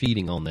like they're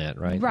feeding on that,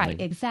 right?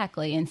 Right,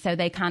 exactly. And so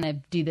they kind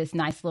of do this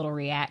nice little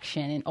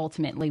reaction, and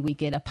ultimately we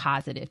get a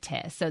positive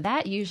test. So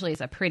that usually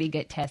is a pretty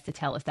good test to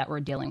tell us that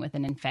we're dealing with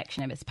an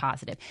infection if it's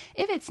positive.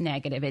 If it's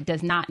negative, it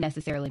does not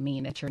necessarily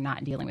mean that you're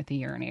not dealing with a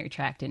urinary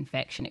tract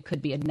infection. It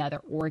could be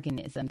another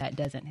organism that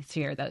doesn't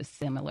share those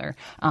similar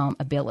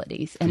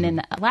abilities. And then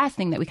the last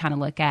thing that we kind of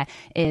look at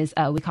is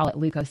we call it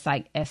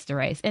leukocyte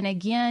esterase. And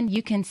again,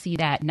 you can see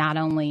that not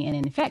only in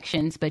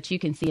infections, but you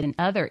can see it in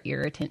other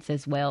irritants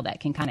as well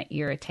that can kind of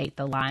irritate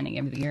the lining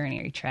of the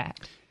urinary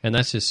tract. And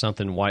that's just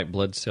something white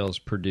blood cells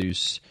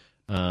produce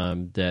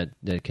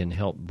that can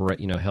help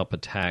help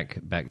attack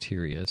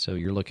bacteria. So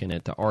you're looking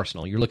at the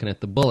arsenal. You're looking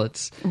at the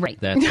bullets right.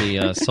 that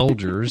the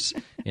soldiers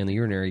in the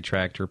urinary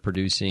tract are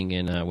producing.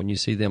 And when you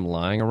see them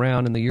lying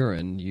around in the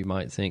urine, you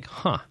might think,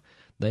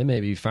 they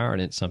may be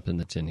firing at something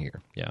that's in here.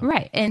 Yeah.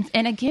 Right. And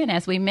again,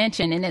 as we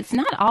mentioned, and it's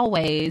not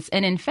always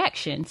an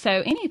infection.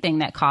 So anything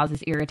that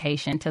causes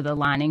irritation to the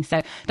lining.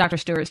 So Dr.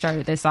 Stewart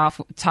started this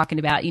off talking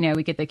about,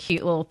 we get the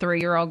cute little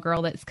 3-year-old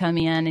girl that's come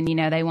in and,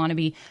 they want to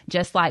be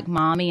just like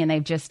mommy, and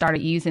they've just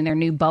started using their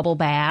new bubble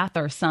bath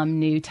or some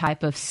new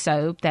type of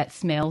soap that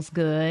smells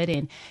good.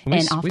 And we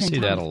see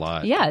that a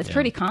lot. Yeah, it's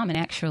pretty common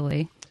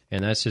actually.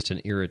 And that's just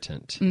an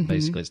irritant,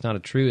 basically. It's not a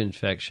true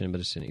infection, but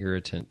it's an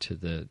irritant to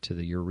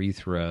the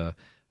urethra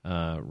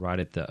right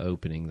at the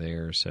opening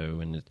there. So,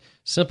 and it's a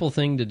simple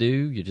thing to do.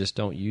 You just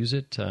don't use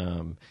it.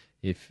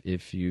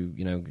 if you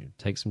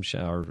take some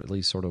shower, at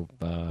least sort of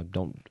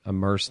don't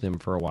immerse them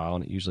for a while,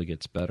 and it usually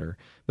gets better.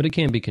 But it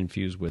can be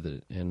confused with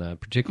it, and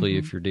particularly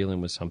if you're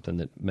dealing with something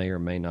that may or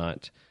may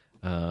not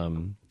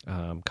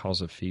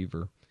cause a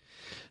fever.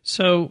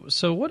 So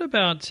what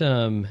about?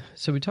 So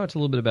we talked a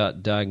little bit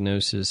about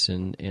diagnosis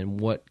and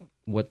what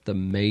the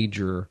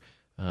major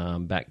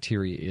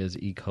bacteria is.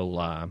 E.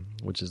 coli,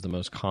 which is the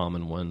most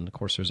common one. Of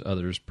course, there's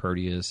others,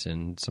 Proteus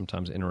and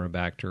sometimes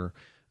Enterobacter.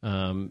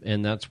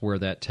 And that's where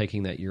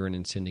taking that urine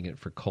and sending it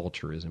for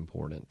culture is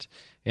important.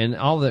 And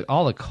all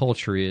the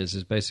culture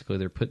is basically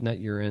they're putting that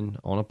urine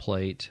on a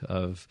plate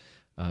of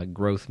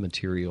growth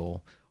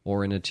material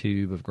or in a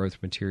tube of growth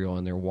material,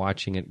 and they're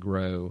watching it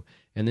grow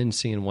and then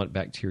seeing what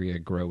bacteria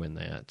grow in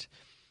that.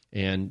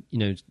 And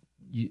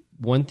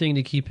one thing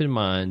to keep in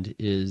mind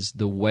is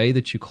the way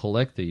that you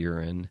collect the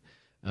urine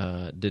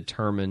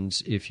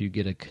determines if you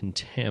get a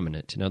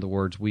contaminant. In other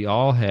words, we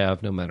all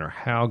have, no matter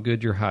how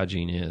good your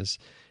hygiene is,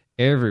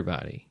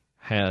 everybody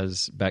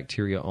has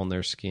bacteria on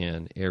their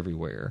skin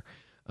everywhere.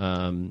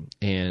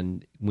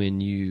 And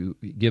when you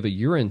give a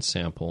urine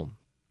sample,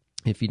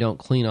 if you don't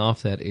clean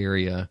off that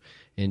area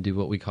and do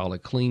what we call a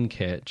clean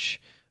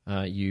catch,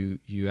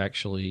 you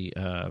actually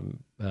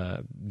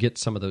get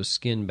some of those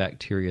skin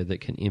bacteria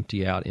that can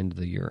empty out into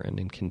the urine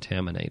and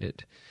contaminate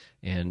it.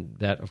 And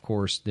that, of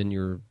course, then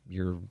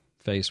you're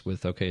faced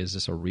with, okay, is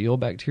this a real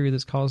bacteria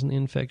that's causing the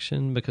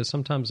infection? Because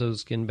sometimes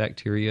those skin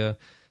bacteria,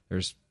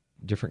 there's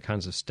different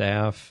kinds of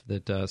staph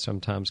that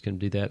sometimes can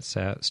do that.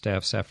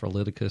 Staph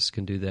Staphylococcus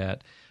can do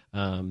that.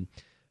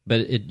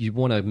 But you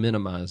want to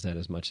minimize that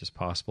as much as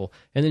possible.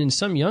 And then in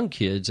some young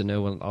kids, I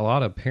know a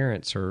lot of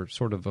parents are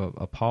sort of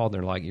appalled.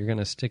 They're like, you're going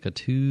to stick a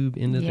tube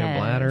into their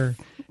bladder.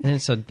 And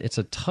it's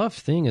a tough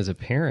thing as a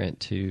parent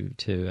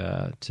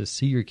to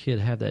see your kid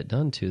have that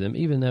done to them,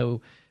 even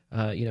though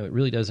it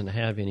really doesn't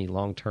have any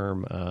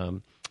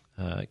long-term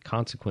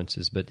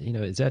consequences. But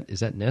is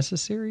that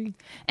necessary?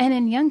 And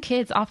in young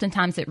kids,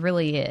 oftentimes it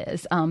really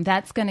is.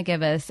 That's going to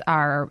give us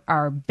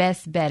our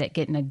best bet at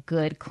getting a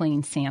good,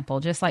 clean sample.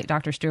 Just like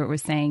Dr. Stewart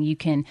was saying, you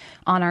can,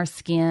 on our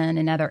skin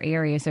and other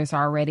areas, there's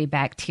already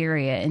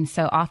bacteria. And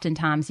so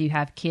oftentimes you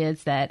have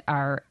kids that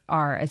are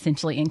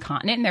essentially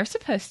incontinent, and they're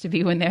supposed to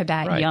be when they're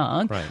that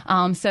young.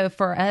 Right. So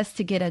for us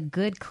to get a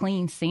good,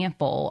 clean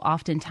sample,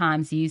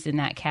 oftentimes using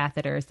that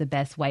catheter is the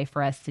best way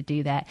for us to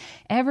do that.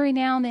 Every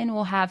now and then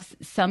we'll have,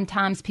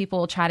 sometimes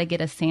people will try to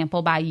get a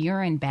sample by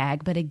urine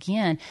bag, but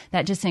again,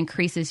 that just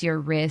increases your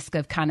risk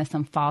of kind of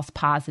some false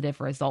positive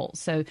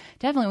results. So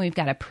definitely we've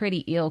got a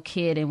pretty ill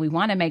kid, and we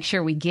want to make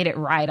sure we get it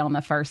right on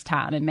the first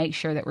time and make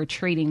sure that we're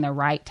treating the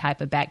right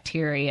type of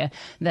bacteria.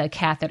 The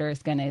catheter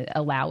is going to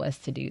allow us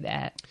to do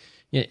that.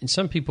 Yeah, and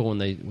some people,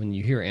 when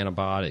you hear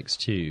antibiotics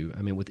too,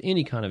 I mean, with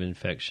any kind of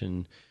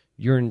infection,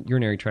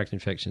 urinary tract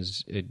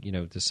infections,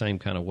 the same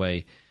kind of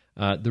way.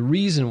 The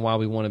reason why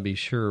we want to be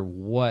sure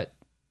what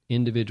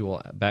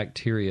individual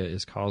bacteria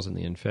is causing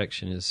the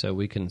infection is so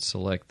we can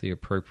select the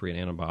appropriate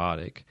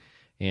antibiotic.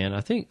 And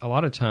I think a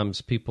lot of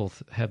times people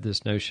have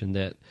this notion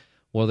that,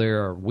 well,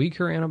 there are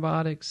weaker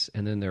antibiotics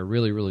and then there are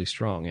really, really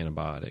strong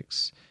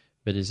antibiotics.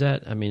 But is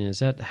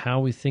that how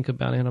we think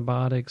about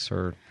antibiotics,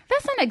 or?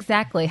 That's not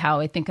exactly how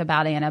we think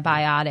about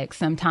antibiotics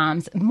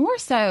sometimes. More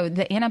so,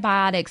 the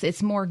antibiotics,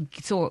 it's more,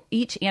 so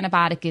each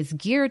antibiotic is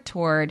geared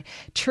toward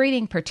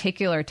treating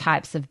particular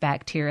types of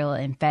bacterial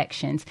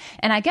infections.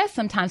 And I guess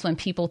sometimes when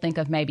people think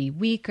of maybe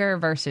weaker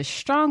versus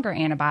stronger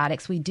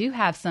antibiotics, we do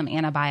have some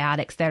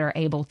antibiotics that are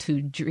able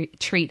to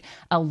treat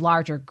a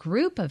larger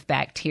group of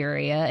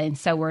bacteria. And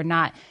so we're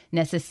not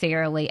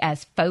necessarily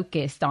as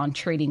focused on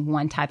treating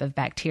one type of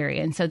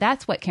bacteria. And so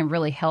that's what can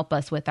really help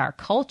us with our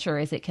culture,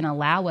 is it can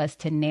allow us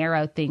to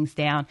narrow things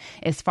down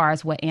as far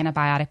as what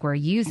antibiotic we're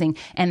using.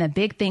 And the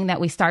big thing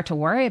that we start to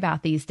worry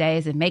about these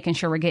days and making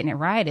sure we're getting it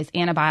right is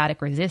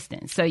antibiotic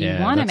resistance. So you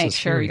want to make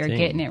sure you're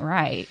getting it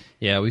right.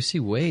 Yeah, we see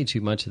way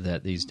too much of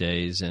that these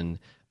days. And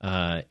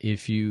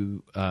if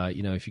you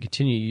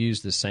continue to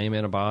use the same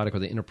antibiotic or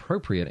the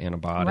inappropriate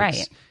antibiotics,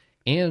 right,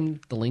 and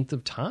the length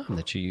of time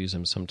that you use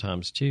them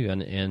sometimes too,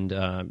 and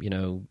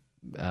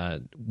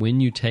when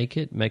you take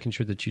it, making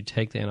sure that you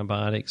take the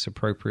antibiotics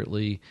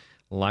appropriately,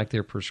 like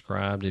they're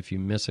prescribed. If you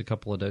miss a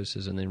couple of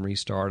doses and then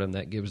restart them,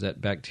 that gives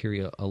that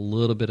bacteria a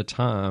little bit of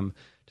time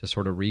to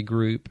sort of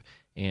regroup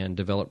and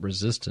develop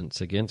resistance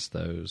against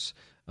those,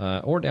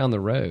 or down the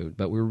road.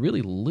 But we're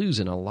really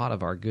losing a lot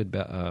of our good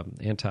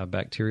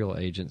antibacterial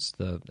agents,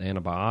 the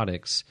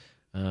antibiotics,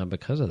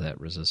 because of that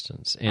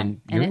resistance. And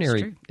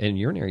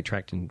urinary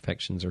tract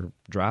infections are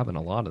driving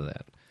a lot of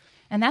that.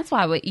 And that's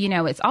why,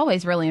 it's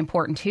always really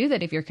important, too,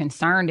 that if you're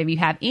concerned, if you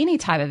have any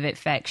type of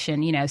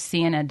infection,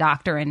 seeing a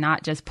doctor and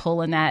not just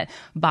pulling that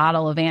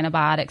bottle of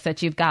antibiotics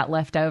that you've got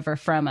left over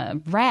from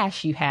a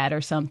rash you had or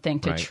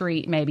something to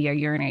treat maybe a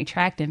urinary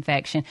tract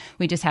infection.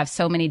 We just have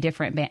so many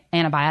different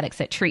antibiotics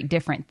that treat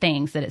different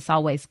things that it's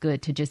always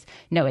good to just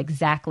know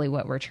exactly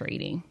what we're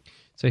treating.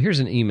 So here's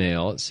an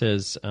email. It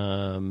says,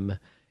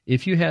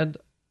 if you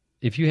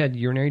had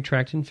urinary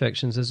tract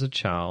infections as a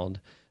child,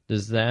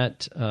 does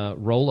that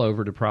roll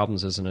over to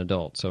problems as an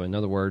adult? So in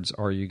other words,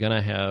 are you going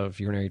to have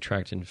urinary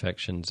tract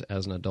infections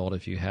as an adult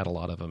if you had a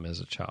lot of them as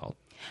a child?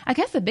 I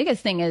guess the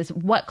biggest thing is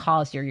what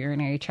caused your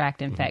urinary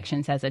tract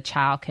infections as a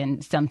child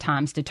can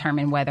sometimes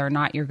determine whether or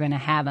not you're going to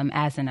have them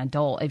as an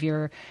adult. If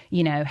you're,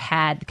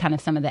 had kind of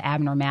some of the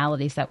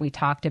abnormalities that we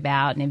talked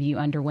about, and if you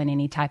underwent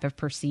any type of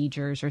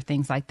procedures or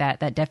things like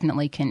that, that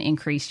definitely can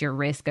increase your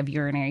risk of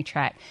urinary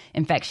tract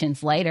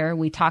infections later.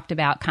 We talked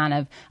about kind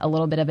of a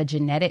little bit of a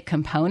genetic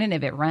component.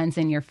 If it runs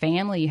in your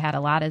family, you had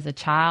a lot as a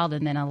child,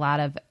 and then a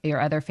lot of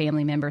your other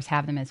family members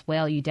have them as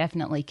well, you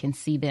definitely can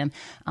see them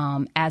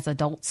as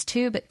adults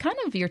too. But kind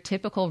of your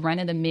typical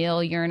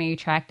run-of-the-mill urinary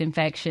tract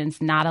infections,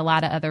 not a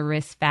lot of other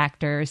risk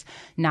factors,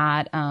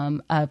 not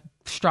a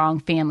strong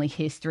family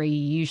history.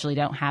 You usually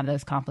don't have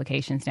those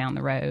complications down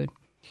the road.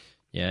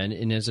 Yeah,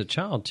 and as a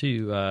child,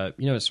 too,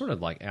 it's sort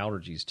of like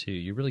allergies, too.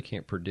 You really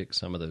can't predict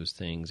some of those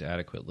things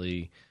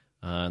adequately.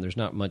 There's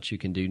not much you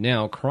can do.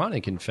 Now,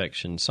 chronic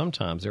infections,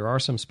 sometimes there are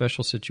some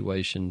special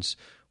situations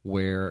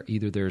where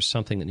either there's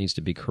something that needs to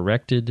be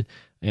corrected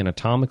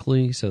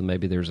anatomically, so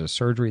maybe there's a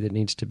surgery that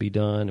needs to be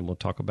done, and we'll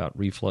talk about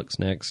reflux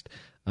next,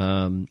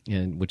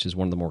 and which is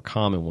one of the more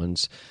common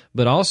ones.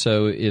 But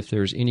also, if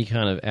there's any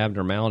kind of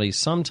abnormality,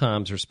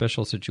 sometimes there's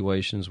special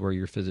situations where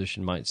your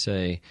physician might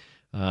say,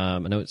 I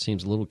know it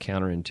seems a little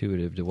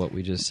counterintuitive to what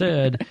we just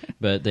said,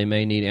 but they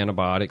may need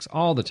antibiotics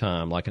all the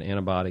time, like an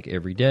antibiotic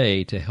every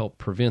day, to help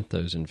prevent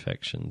those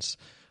infections.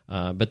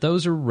 But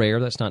those are rare.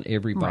 That's not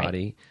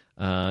everybody. Right.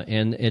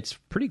 And it's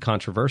pretty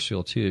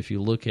controversial, too, if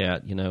you look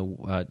at,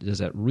 does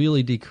that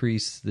really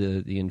decrease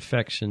the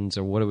infections,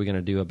 or what are we going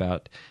to do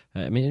about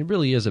it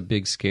really is a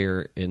big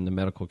scare in the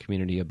medical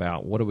community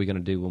about what are we going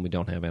to do when we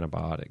don't have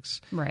antibiotics.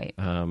 Right.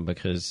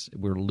 Because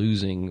we're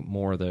losing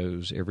more of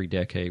those every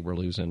decade. We're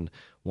losing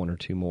one or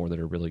two more that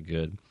are really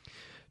good.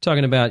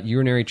 Talking about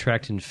urinary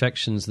tract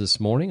infections this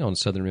morning on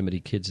Southern Remedy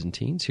Kids and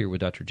Teens, here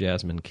with Dr.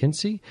 Jasmine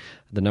Kinsey.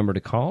 The number to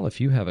call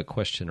if you have a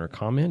question or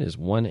comment is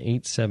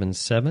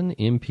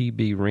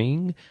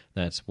 1-877-MPB-RING.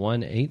 That's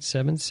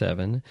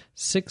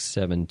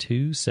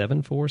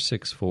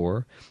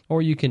 1-877-672-7464.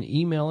 Or you can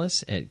email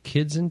us at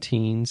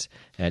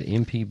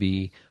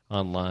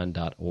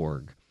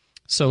kidsandteens@mpbonline.org.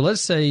 So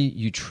let's say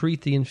you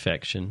treat the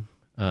infection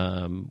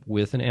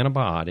with an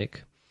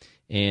antibiotic,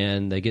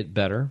 and they get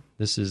better.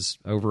 This is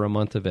over a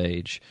month of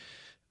age.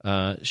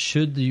 What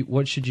should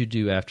you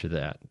do after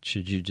that?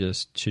 Should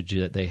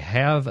they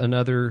have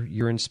another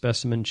urine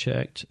specimen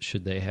checked?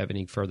 Should they have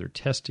any further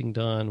testing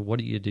done? What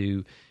do you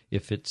do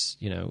if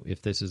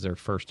if this is their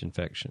first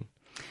infection?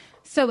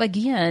 So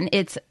again,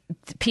 it's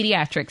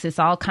pediatrics. It's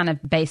all kind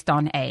of based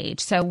on age.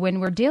 So when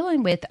we're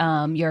dealing with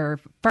your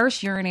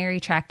first urinary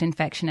tract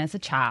infection as a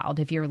child,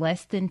 if you're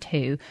less than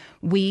 2,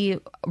 we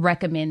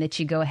recommend that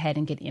you go ahead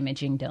and get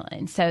imaging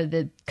done. So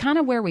the kind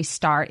of where we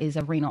start is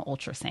a renal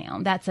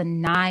ultrasound. That's a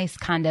nice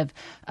kind of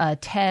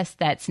test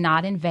that's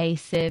not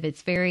invasive.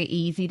 It's very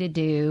easy to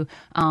do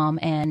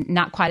and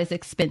not quite as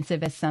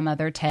expensive as some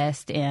other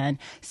tests. And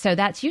so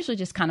that's usually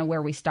just kind of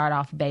where we start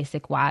off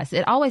basic wise.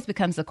 It always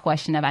becomes a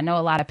question of, I know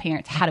a lot of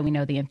parents, how do we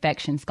know the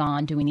infection's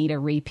gone? Do we need a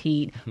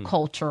repeat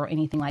culture or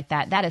anything like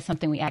that? That is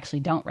something we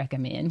actually don't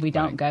recommend. We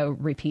don't go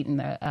repeating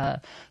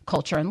the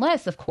culture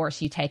unless, of course,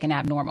 you take an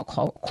abnormal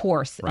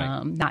course,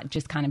 not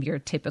just kind of your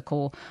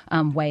typical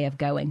way of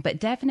going. But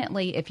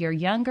definitely, if you're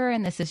younger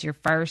and this is your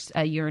first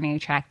urinary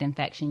tract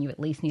infection, you at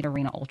least need a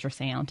renal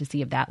ultrasound to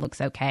see if that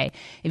looks okay.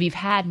 If you've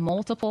had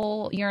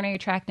multiple urinary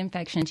tract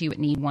infections, you would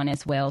need one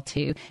as well,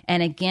 too.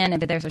 And again,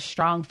 if there's a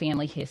strong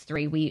family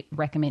history, we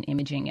recommend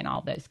imaging in all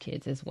those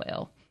kids as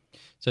well.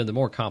 So the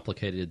more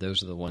complicated,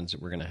 those are the ones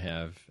that we're going to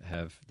have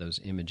those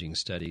imaging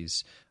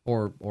studies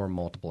or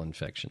multiple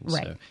infections.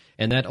 Right. So,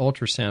 and that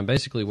ultrasound,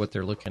 basically what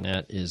they're looking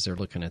at is they're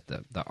looking at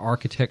the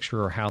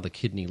architecture or how the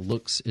kidney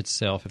looks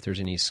itself, if there's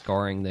any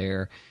scarring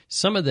there.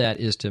 Some of that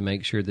is to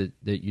make sure that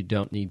you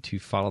don't need to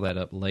follow that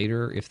up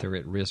later if they're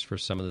at risk for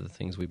some of the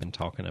things we've been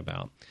talking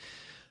about.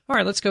 All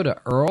right, let's go to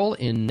Earl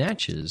in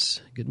Natchez.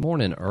 Good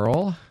morning,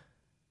 Earl.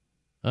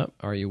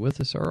 Are you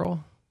with us,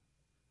 Earl?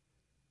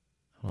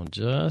 Hold on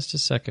just a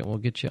second. We'll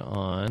get you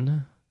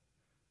on.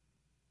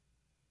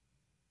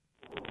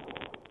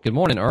 Good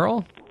morning,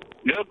 Earl.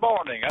 Good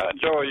morning. I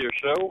enjoy your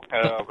show.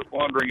 I was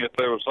wondering if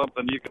there was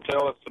something you could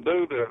tell us to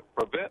do to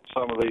prevent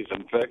some of these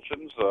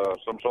infections,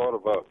 some sort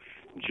of a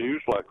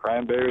juice like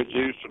cranberry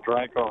juice to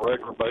drink on a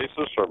regular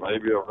basis, or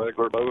maybe a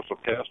regular dose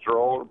of castor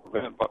oil to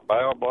prevent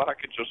bowel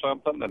blockage or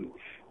something, and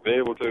be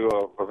able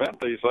to prevent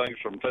these things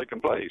from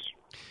taking place.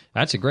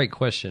 That's a great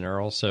question,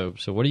 Earl. So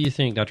what do you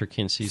think, Dr.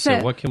 Kinsey?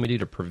 So what can we do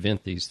to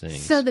prevent these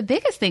things? So the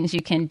biggest things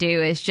you can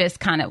do is just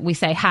kind of, we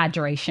say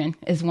hydration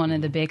is one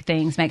of the big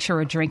things. Make sure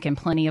we're drinking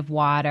plenty of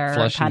water,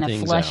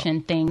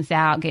 flushing things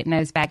out, getting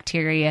those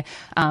bacteria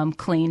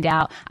cleaned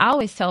out. I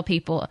always tell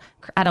people,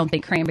 I don't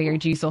think cranberry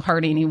juice will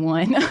hurt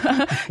anyone.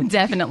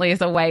 Definitely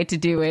is a way to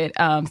do it.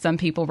 Some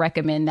people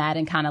recommend that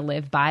and kind of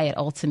live by it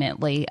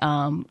ultimately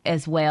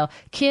as well.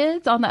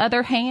 Kids, on the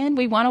other hand, can,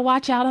 we want to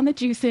watch out on the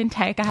juice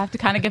intake. I have to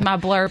kind of give my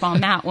blurb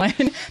on that one,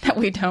 that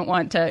we don't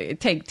want to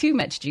take too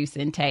much juice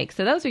intake.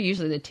 So those are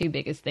usually the two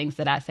biggest things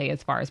that I say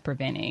as far as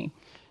preventing.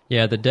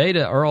 Yeah, the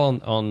data,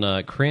 Earl,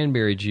 on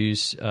cranberry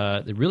juice,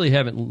 they really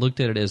haven't looked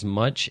at it as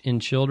much in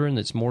children.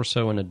 It's more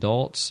so in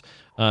adults.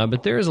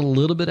 But there is a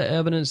little bit of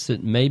evidence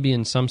that maybe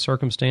in some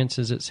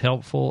circumstances it's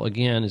helpful.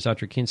 Again, as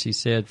Dr. Kinsey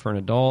said, for an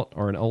adult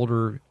or an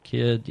older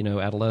kid,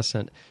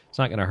 adolescent, it's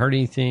not going to hurt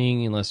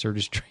anything unless they're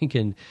just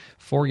drinking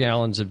 4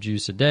 gallons of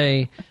juice a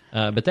day.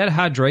 But that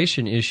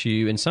hydration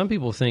issue, and some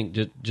people think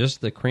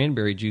just the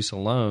cranberry juice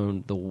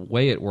alone, the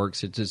way it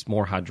works, it's just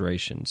more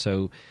hydration.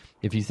 So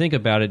if you think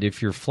about it,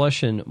 if you're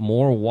flushing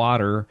more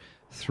water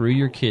through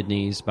your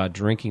kidneys by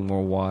drinking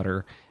more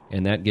water,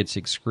 and that gets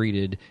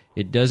excreted,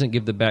 it doesn't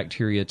give the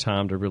bacteria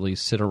time to really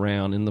sit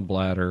around in the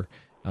bladder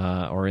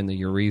or in the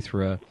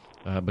urethra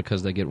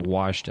because they get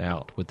washed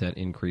out with that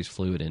increased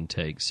fluid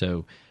intake.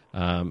 So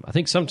I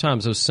think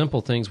sometimes those simple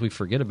things we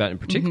forget about,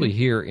 and particularly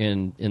here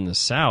in the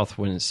South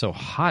when it's so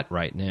hot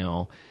right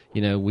now,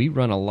 we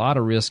run a lot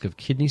of risk of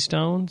kidney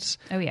stones.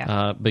 Oh,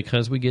 yeah.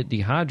 Because we get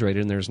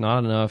dehydrated and there's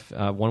not enough.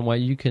 One way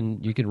you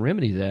can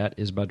remedy that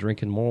is by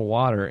drinking more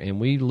water, and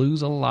we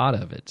lose a lot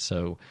of it.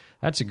 So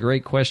that's a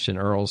great question,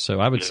 Earl.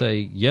 So I would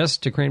say yes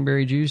to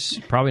cranberry juice.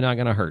 Probably not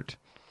going to hurt.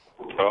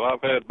 Well,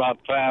 I've had my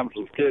times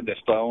with kidney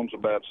stones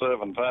about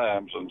 7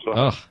 times, and so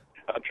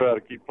I try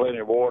to keep plenty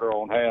of water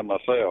on hand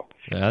myself.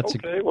 Yeah,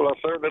 well, I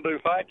certainly do.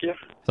 Thank you.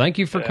 Thank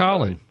you for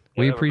calling.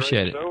 We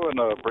appreciate it. Show and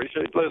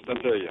appreciate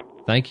listening to you.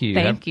 Thank you.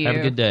 Have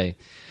a good day.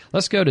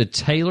 Let's go to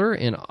Taylor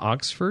in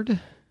Oxford.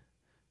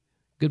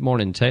 Good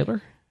morning,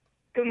 Taylor.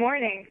 Good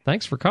morning.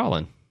 Thanks for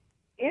calling.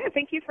 Yeah,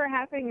 thank you for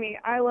having me.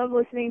 I love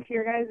listening to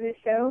your guys'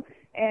 show,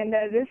 and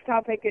this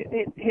topic,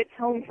 it hits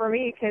home for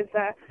me because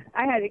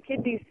I had a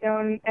kidney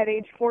stone at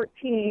age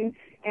 14,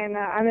 and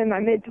I'm in my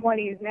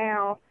mid-20s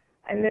now,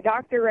 and the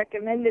doctor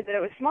recommended that it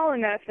was small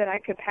enough that I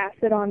could pass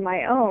it on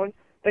my own.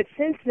 But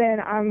since then,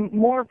 I'm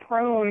more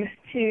prone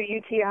to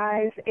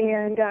UTIs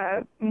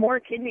and more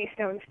kidney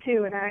stones,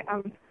 too. And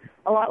I'm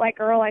a lot like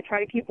Earl. I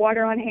try to keep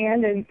water on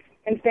hand and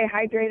stay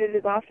hydrated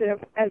as often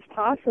as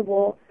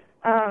possible.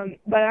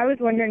 But I was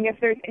wondering if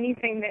there's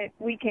anything that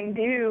we can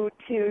do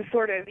to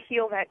sort of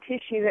heal that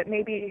tissue that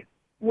maybe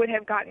would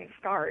have gotten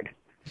scarred.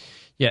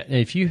 Yeah,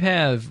 if you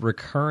have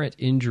recurrent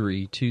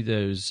injury to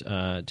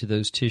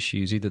those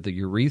tissues, either the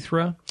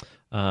urethra,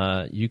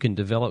 you can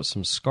develop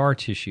some scar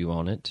tissue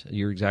on it.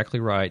 You're exactly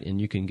right,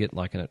 and you can get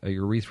like a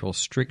urethral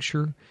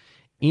stricture.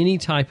 Any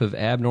type of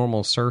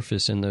abnormal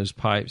surface in those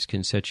pipes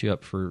can set you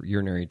up for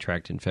urinary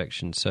tract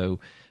infection. So,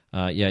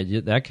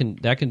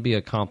 that can be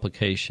a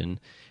complication.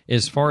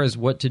 As far as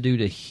what to do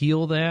to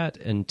heal that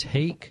and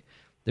take,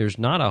 there's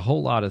not a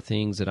whole lot of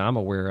things that I'm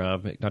aware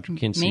of, Dr.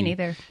 Kinsey. Me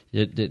neither.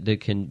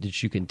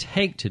 That you can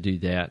take to do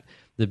that.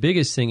 The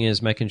biggest thing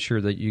is making sure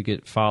that you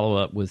get follow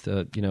up with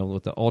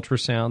with the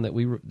ultrasound that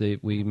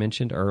we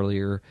mentioned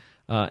earlier,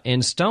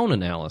 and stone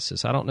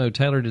analysis. I don't know,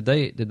 Taylor, did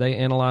they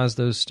analyze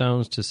those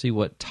stones to see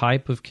what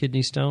type of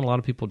kidney stone? A lot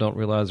of people don't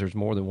realize there's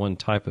more than one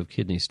type of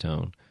kidney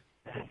stone.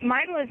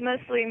 Mine was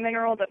mostly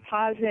mineral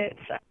deposits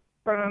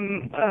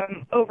from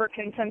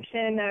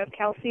overconsumption of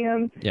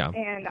calcium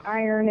and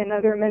iron and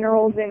other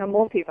minerals in a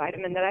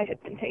multivitamin that I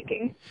had been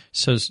taking.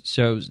 So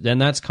then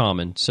that's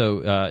common.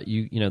 So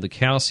the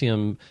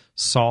calcium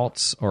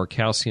salts or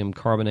calcium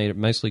carbonate,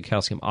 mostly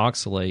calcium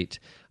oxalate,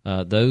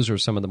 those are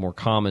some of the more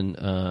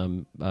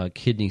common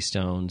kidney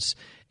stones.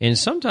 And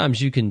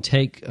sometimes you can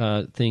take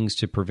things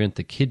to prevent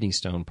the kidney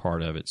stone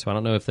part of it. So I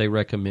don't know if they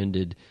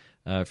recommended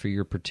for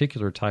your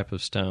particular type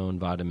of stone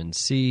vitamin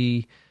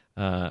C,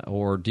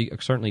 or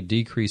certainly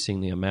decreasing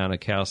the amount of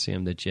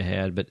calcium that you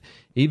had. But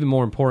even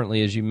more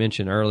importantly, as you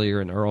mentioned earlier,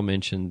 and Earl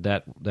mentioned,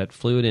 that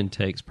fluid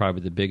intake is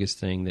probably the biggest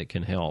thing that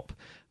can help.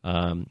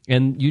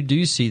 And you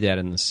do see that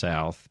in the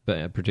South,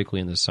 but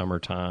particularly in the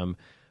summertime.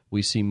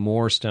 We see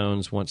more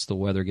stones once the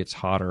weather gets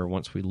hotter,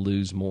 once we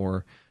lose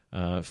more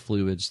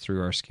fluids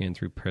through our skin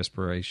through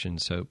perspiration.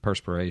 So,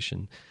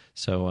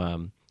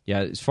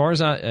 as far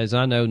as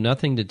I know,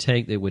 nothing to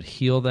take that would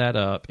heal that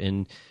up.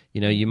 And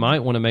you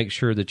might want to make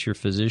sure that your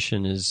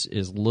physician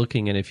is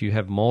looking at if you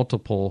have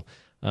multiple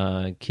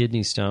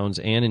kidney stones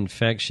and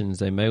infections.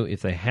 They may,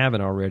 if they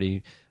haven't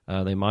already,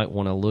 they might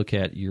want to look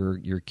at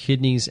your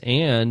kidneys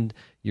and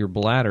your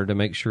bladder to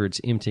make sure it's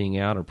emptying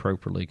out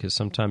appropriately, because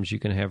sometimes you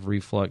can have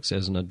reflux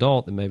as an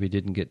adult that maybe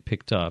didn't get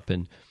picked up.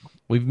 And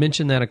we've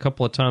mentioned that a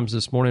couple of times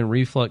this morning.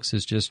 Reflux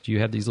is just you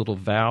have these little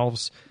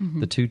valves,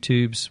 the 2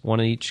 tubes,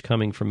 one each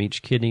coming from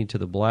each kidney to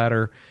the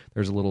bladder.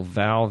 There's a little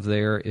valve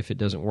there. If it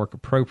doesn't work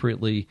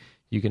appropriately,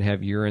 you can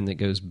have urine that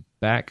goes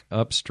back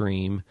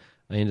upstream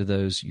into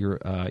those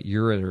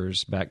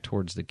ureters back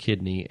towards the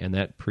kidney, and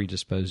that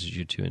predisposes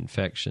you to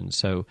infection.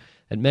 So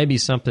it may be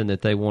something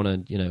that they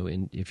want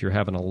to, if you're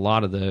having a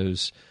lot of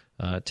those,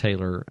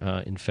 Taylor,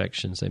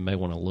 infections, they may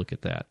want to look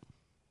at that.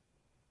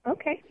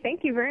 Okay.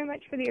 Thank you very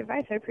much for the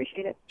advice. I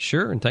appreciate it.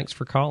 Sure, and thanks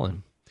for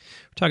calling.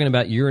 We're talking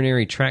about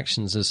urinary tract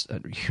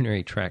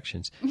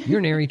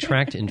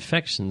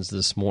infections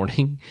this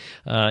morning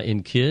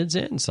in kids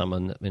and some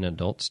in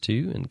adults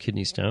too, and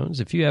kidney stones.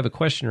 If you have a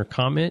question or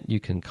comment, you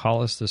can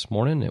call us this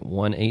morning at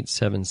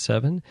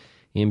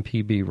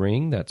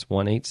 1-877-MPB-RING. That's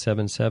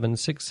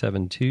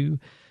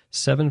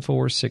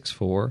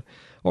 1-877-672-7464.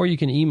 Or you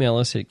can email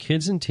us at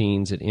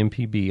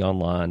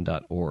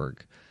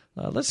kidsandteens@mpbonline.org.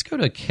 Let's go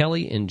to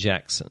Kelly in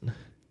Jackson.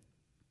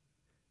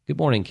 Good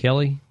morning,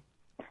 Kelly.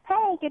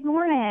 Hey, good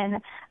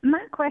morning.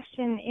 My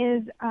question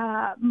is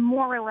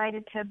more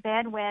related to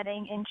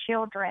bedwetting in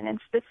children, and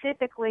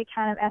specifically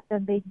kind of at the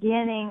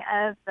beginning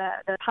of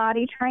the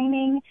potty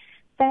training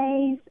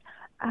phase.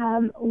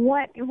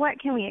 What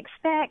can we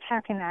expect? How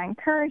can I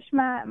encourage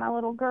my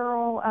little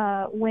girl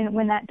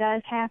when that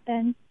does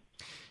happen?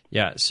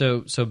 Yeah,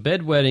 so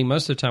bedwetting,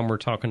 most of the time we're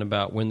talking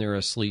about when they're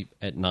asleep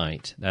at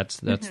night. That's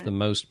the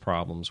most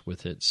problems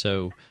with it.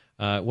 So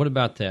what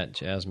about that,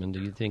 Jasmine?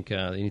 Do you think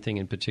anything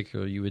in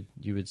particular you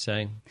would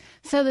say?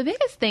 So the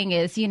biggest thing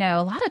is, a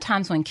lot of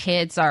times when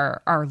kids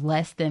are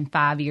less than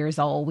 5 years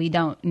old, we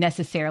don't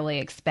necessarily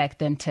expect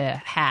them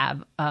to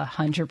have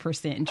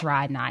 100%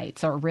 dry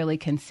nights or really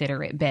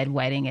consider it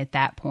bedwetting at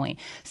that point.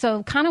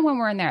 So kind of when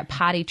we're in that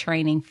potty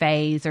training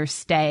phase or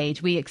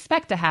stage, we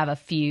expect to have a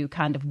few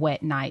kind of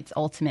wet nights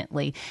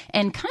ultimately,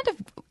 and kind of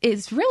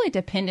it's really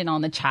dependent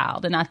on the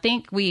child. And I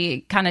think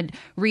we kind of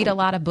read a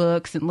lot of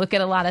books and look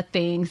at a lot of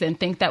things and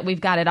think that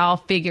we've got it all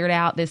figured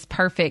out, this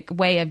perfect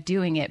way of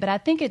doing it. But I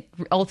think it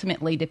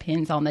ultimately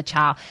depends on the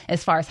child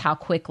as far as how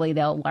quickly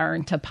they'll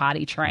learn to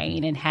potty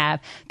train and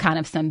have kind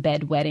of some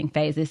bedwetting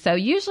phases. So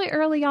usually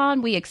early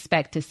on, we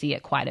expect to see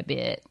it quite a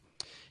bit.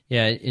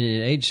 Yeah, at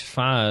age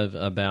 5,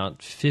 about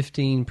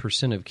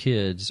 15% of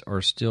kids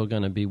are still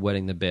going to be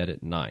wetting the bed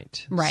at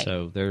night. Right.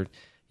 So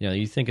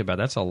you think about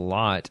that's a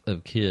lot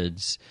of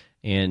kids.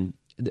 And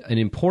an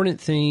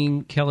important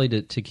thing, Kelly,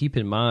 to keep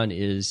in mind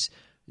is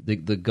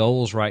the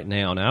goals right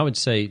now. And I would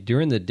say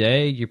during the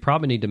day, you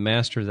probably need to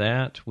master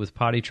that with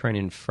potty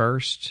training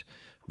first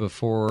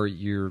before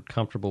you're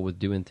comfortable with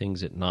doing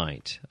things at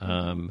night.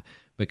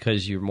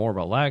 Because you're more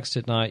relaxed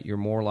at night, you're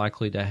more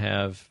likely to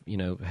have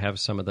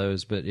some of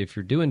those. But if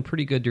you're doing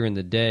pretty good during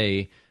the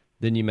day,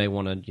 then you may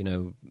want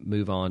to,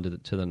 move on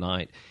to the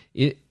night.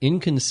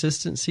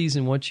 Inconsistencies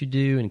in what you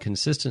do and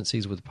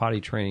consistencies with potty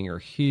training are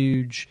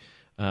huge.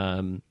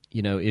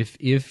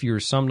 If you're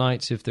some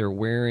nights, if they're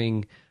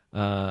wearing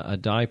a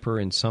diaper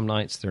and some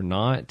nights they're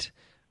not,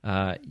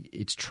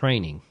 it's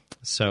training.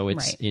 So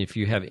if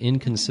you have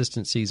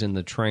inconsistencies in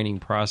the training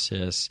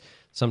process,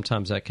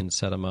 sometimes that can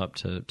set them up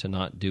to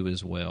not do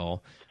as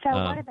well. So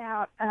what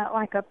about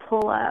like a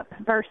pull-up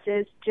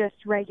versus just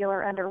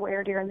regular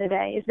underwear during the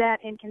day? Is that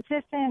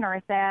inconsistent, or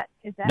is that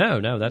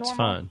No, that's normal?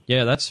 fine.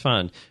 Yeah, that's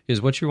fine.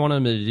 Because what you want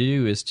them to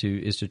do is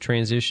to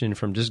transition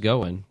from just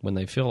going when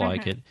they feel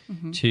like it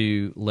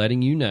to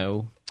letting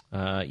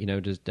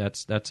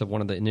that's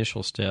one of the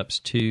initial steps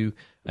to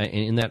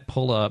in that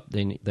pull-up,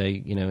 and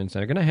they're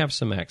going to have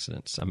some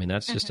accidents. I mean,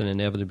 that's just an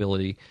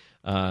inevitability.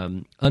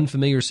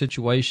 Unfamiliar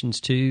situations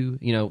too,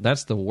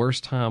 that's the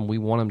worst time we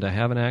want them to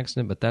have an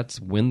accident, but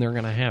that's when they're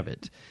going to have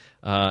it.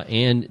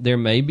 And there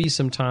may be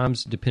some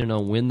times, depending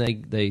on when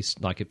they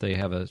like if they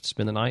have a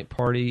spend the night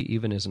party,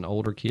 even as an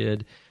older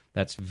kid,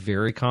 that's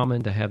very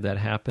common to have that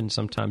happen.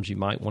 Sometimes you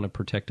might want to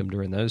protect them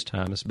during those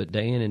times, but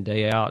day in and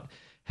day out,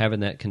 having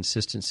that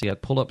consistency.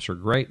 Pull-ups are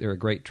great. They're a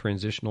great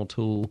transitional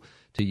tool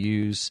to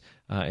use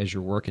as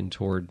you're working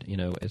toward,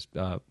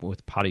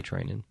 with potty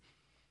training.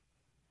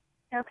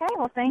 Okay,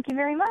 well, thank you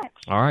very much.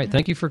 All right,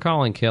 thank you for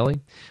calling, Kelly.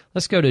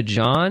 Let's go to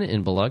John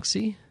in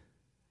Biloxi.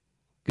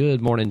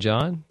 Good morning,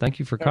 John. Thank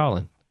you for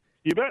calling.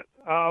 You bet.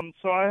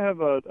 So I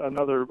have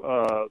another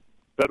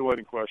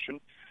bedwetting question.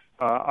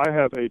 I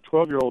have a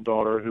 12-year-old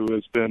daughter who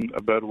has been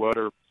a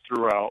bedwetter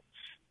throughout.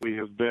 We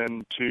have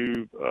been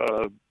to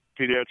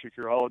pediatric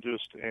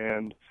urologist,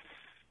 and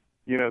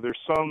there's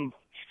some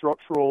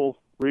structural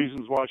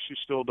reasons why she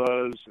still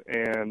does,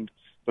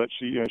 but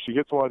she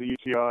gets a lot of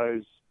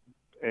UTIs,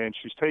 and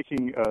she's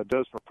taking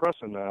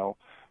desmopressin now.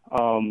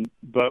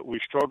 But we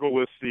struggle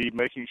with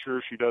making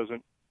sure she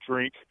doesn't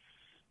drink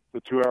the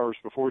 2 hours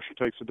before she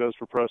takes the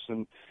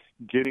desmopressin,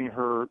 getting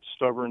her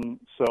stubborn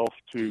self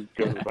to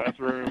go to the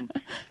bathroom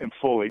and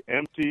fully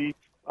empty.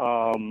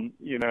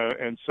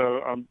 And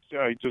so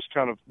I just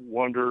kind of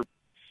wonder,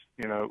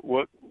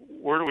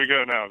 where do we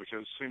go now?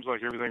 Because it seems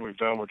like everything we've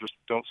done, we just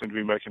don't seem to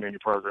be making any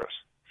progress.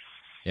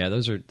 Yeah,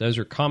 those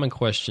are common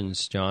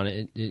questions,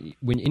 John.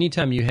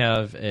 Anytime you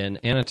have an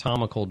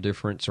anatomical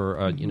difference,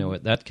 or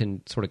that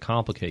can sort of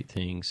complicate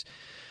things.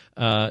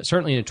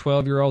 Certainly, in a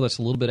 12-year-old, that's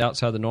a little bit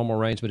outside the normal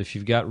range. But if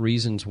you've got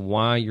reasons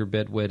why you're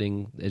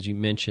bedwetting, as you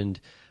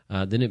mentioned,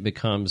 then it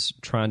becomes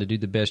trying to do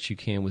the best you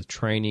can with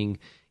training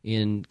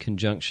in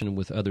conjunction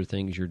with other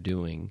things you're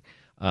doing.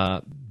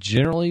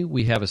 Generally,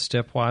 we have a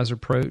stepwise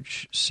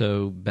approach.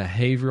 So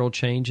behavioral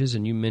changes,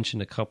 and you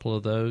mentioned a couple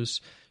of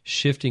those.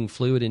 Shifting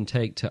fluid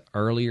intake to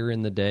earlier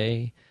in the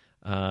day.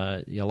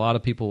 A lot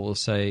of people will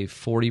say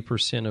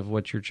 40% of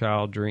what your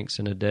child drinks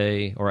in a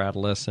day or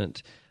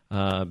adolescent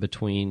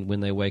between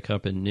when they wake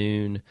up and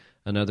noon,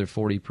 another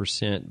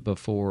 40%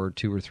 before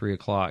 2 or 3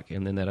 o'clock,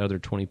 and then that other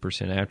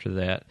 20% after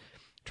that.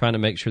 Trying to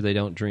make sure they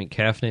don't drink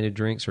caffeinated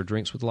drinks or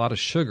drinks with a lot of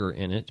sugar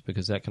in it,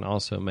 because that can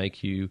also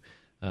make you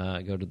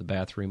go to the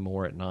bathroom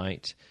more at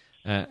night.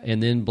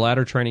 And then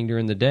bladder training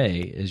during the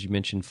day, as you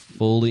mentioned,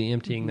 fully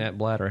emptying that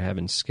bladder,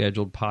 having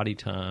scheduled potty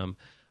time,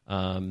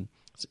 and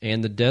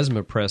the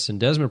desmopressin.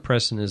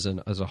 Desmopressin is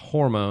a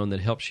hormone that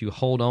helps you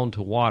hold on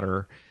to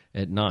water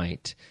at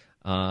night.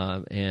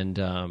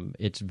 And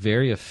it's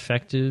very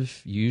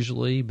effective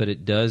usually, but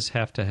it does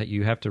have to.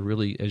 You have to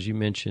really, as you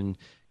mentioned,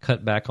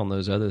 cut back on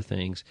those other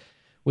things.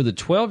 With a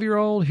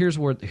 12-year-old, here's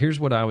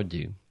what I would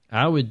do.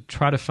 I would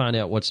try to find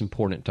out what's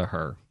important to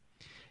her,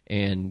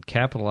 and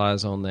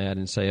capitalize on that,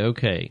 and say,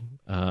 okay,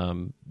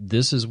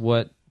 this is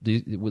what.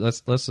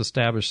 Let's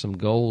establish some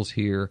goals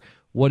here.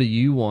 What do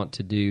you want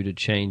to do to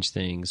change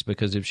things?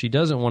 Because if she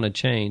doesn't want to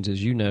change,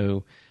 as you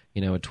know, a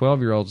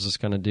 12-year-old is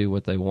just going to do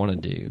what they want to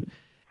do.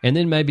 And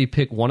then maybe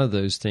pick one of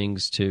those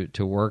things to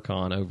work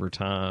on over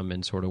time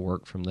and sort of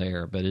work from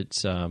there. But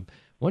it's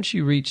once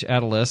you reach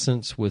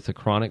adolescence with a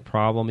chronic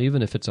problem,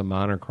 even if it's a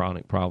minor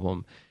chronic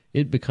problem,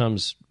 it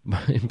becomes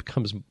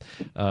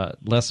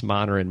less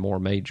minor and more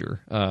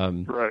major.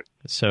 Right.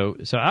 So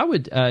I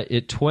would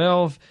at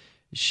 12,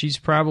 she's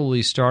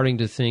probably starting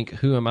to think,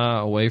 who am I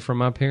away from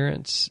my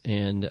parents?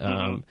 And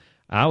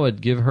I would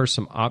give her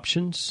some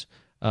options.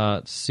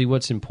 See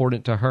what's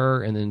important to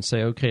her, and then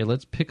say, okay,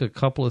 let's pick a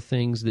couple of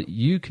things that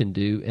you can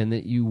do and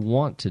that you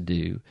want to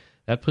do.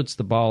 That puts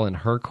the ball in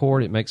her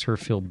court. It makes her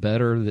feel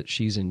better that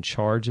she's in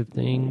charge of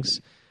things.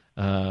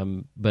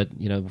 But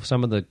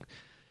some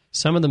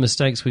of the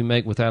mistakes we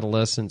make with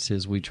adolescence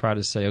is we try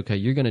to say, okay,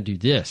 you're going to do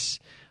this,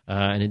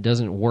 and it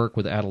doesn't work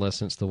with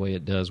adolescents the way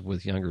it does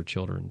with younger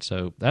children.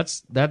 So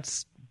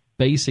that's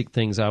basic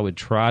things I would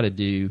try to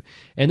do,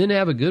 and then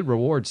have a good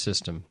reward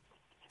system.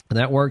 And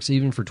that works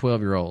even for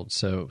 12-year-olds.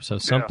 So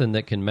something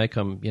that can make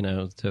them,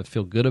 to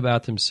feel good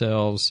about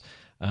themselves.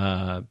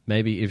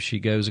 Maybe if she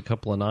goes a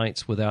couple of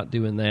nights without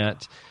doing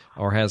that,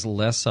 or has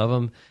less of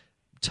them,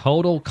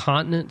 total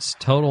continence,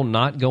 total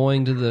not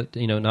going to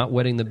the, not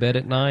wetting the bed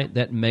at night,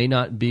 that may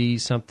not be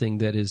something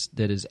that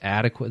is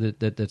adequate,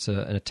 that's an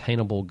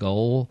attainable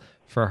goal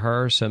for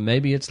her. So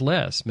maybe it's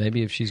less.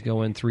 Maybe if she's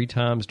going 3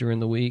 times during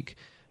the week,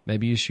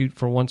 maybe you shoot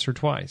for once or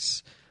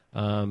twice.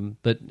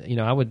 But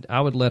I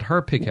would let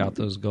her pick out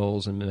those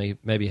goals and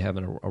maybe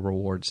having a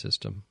reward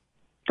system.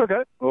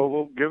 Okay. Well,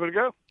 we'll give it a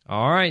go.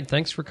 All right.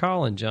 Thanks for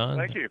calling, John.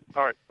 Thank you.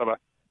 All right. Bye-bye.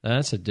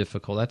 That's always a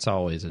difficult one.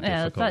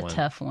 That's a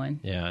tough one.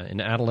 Yeah.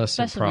 And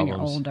adolescent especially problems.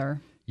 When you're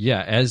older.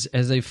 Yeah. As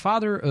a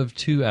father of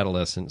 2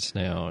 adolescents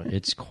now,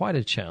 it's quite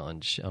a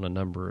challenge on a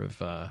number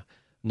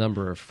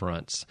of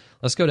fronts.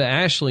 Let's go to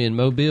Ashley in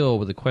Mobile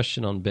with a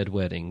question on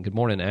bedwetting. Good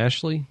morning,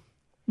 Ashley.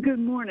 Good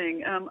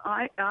morning.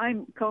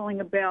 I'm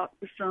calling about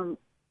some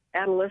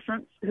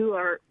adolescents who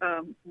are,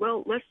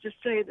 let's just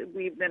say that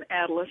we've been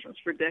adolescents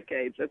for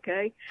decades,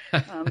 okay?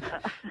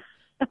 But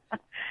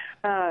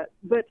I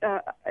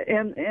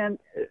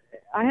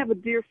have a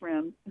dear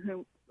friend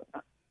who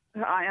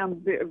I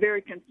am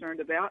very concerned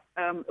about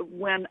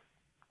when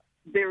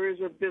there is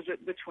a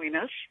visit between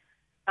us,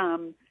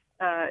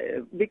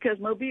 because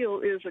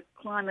Mobile is a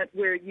climate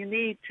where you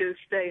need to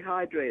stay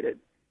hydrated.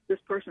 This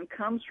person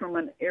comes from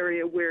an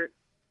area where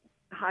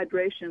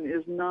hydration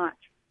is not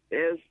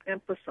as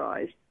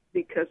emphasized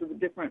because of the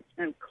difference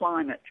in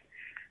climate.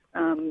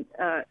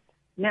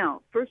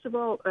 Now, first of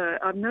all,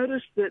 I've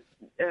noticed that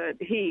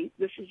he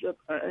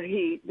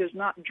does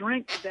not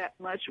drink that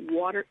much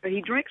water.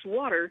 He drinks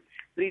water,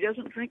 but he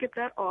doesn't drink it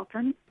that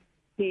often.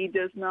 He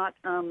does not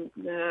go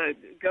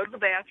to the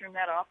bathroom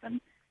that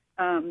often.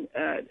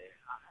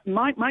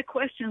 My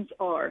questions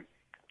are,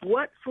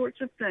 what sorts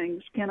of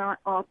things can I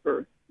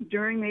offer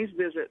during these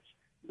visits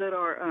that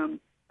are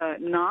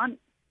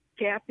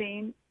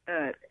non-caffeine?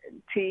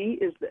 Tea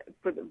is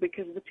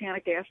because of the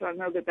tannic acid. I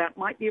know that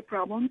might be a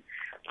problem.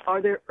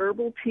 Are there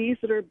herbal teas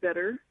that are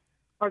better?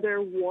 Are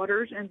there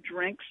waters and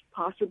drinks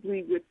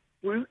possibly with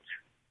fruit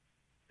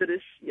that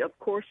is, of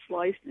course,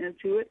 sliced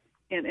into it?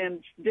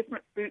 And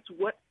different fruits,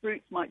 what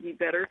fruits might be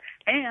better?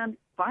 And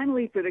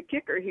finally, for the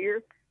kicker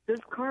here, does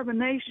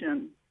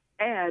carbonation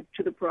add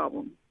to the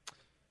problem?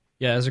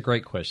 Yeah, that's a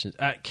great question.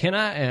 Can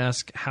I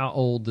ask how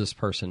old this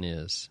person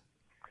is?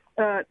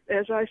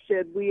 As I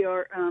said, we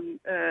are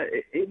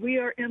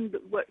in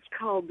what's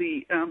called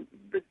the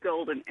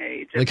golden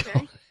age.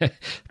 Okay?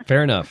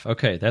 Fair enough.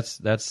 Okay, that's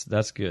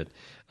good.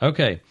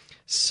 Okay,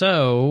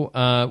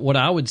 so what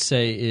I would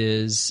say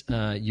is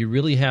you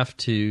really have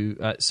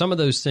to some of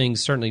those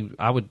things. Certainly,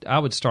 I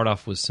would start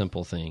off with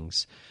simple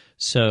things.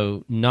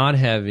 So not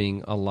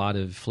having a lot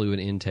of fluid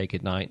intake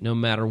at night, no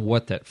matter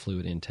what that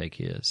fluid intake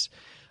is.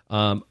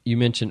 You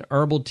mentioned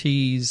herbal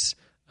teas.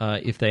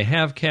 If they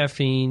have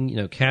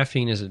caffeine,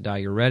 caffeine is a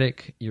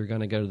diuretic. You're going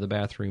to go to the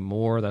bathroom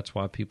more. That's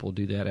why people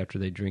do that after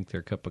they drink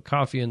their cup of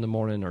coffee in the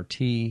morning or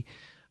tea.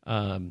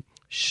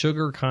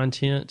 Sugar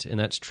content, and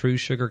that's true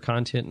sugar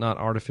content, not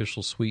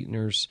artificial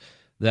sweeteners.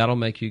 that'll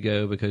make you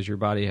go because your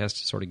body has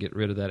to sort of get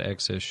rid of that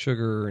excess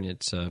sugar, and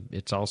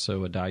it's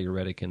also a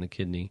diuretic in the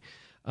kidney.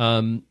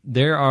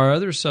 There are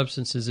other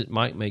substances that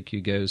might make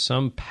you go.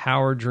 Some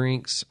power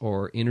drinks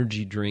or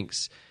energy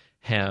drinks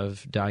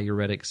have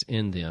diuretics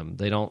in them.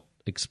 They don't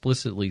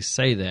explicitly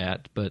say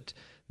that, but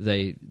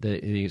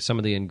some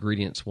of the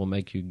ingredients will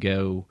make you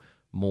go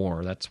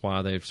more. That's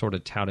why they've sort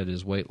of touted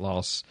as weight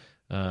loss,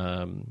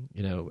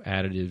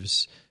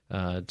 additives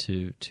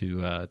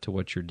to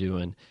what you're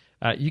doing.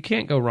 You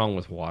can't go wrong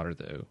with water,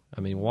 though.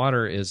 I mean,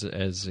 water is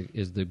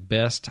the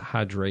best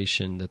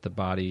hydration that the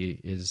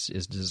body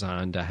is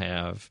designed to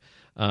have.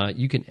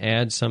 You can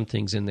add some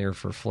things in there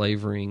for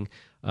flavoring.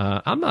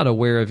 I'm not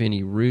aware of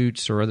any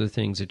roots or other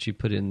things that you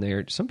put in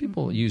there. Some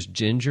people use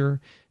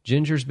ginger.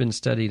 Ginger's been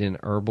studied in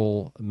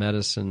herbal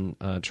medicine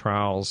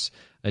trials.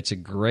 It's a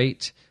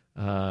great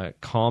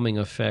calming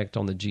effect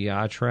on the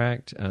GI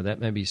tract. That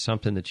may be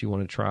something that you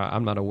want to try.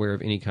 I'm not aware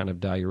of any kind of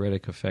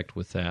diuretic effect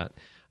with that.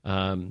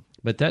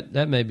 But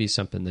that may be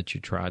something that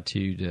you try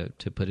to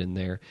put in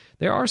there.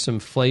 There are some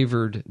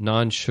flavored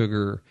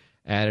non-sugar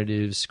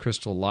additives,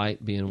 Crystal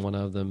Light being one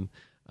of them.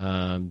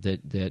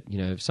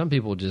 That some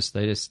people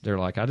they're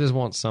like, I just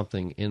want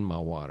something in my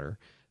water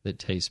that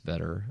tastes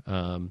better.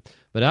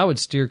 But I would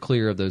steer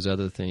clear of those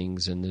other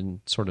things and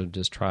then sort of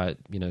just try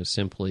it,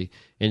 simply.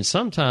 And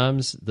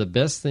sometimes the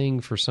best thing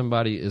for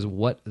somebody is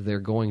what they're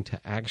going to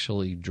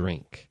actually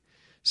drink.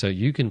 So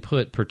you can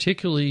put,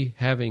 particularly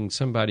having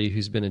somebody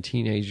who's been a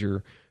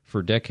teenager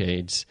for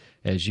decades,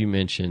 as you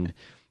mentioned,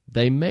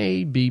 they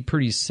may be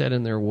pretty set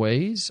in their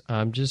ways.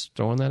 I'm just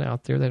throwing that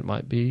out there. That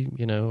might be,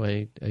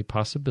 a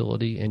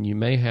possibility. And you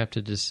may have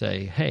to just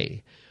say,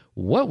 hey,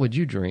 what would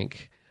you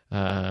drink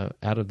out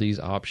of these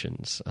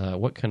options?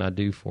 What can I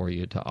do for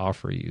you to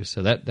offer you?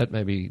 So that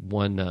may be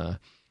one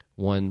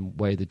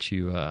way that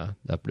you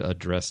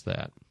address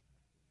that.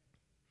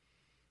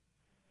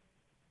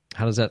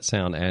 How does that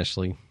sound,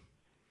 Ashley?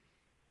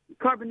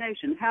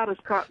 Carbonation. How does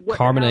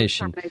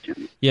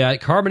carbonation? Yeah,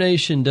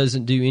 carbonation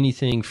doesn't do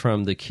anything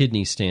from the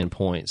kidney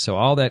standpoint. So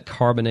all that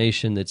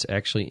carbonation that's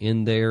actually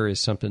in there is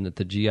something that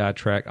the GI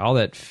tract, all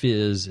that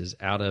fizz is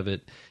out of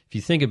it. If you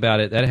think about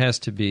it, that has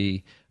to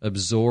be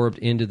absorbed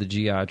into the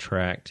GI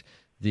tract.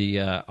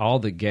 All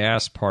the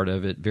gas part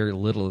of it, very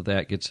little of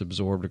that gets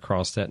absorbed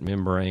across that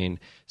membrane.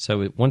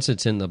 So once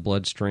it's in the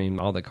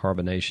bloodstream, all the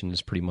carbonation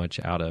is pretty much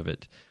out of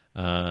it.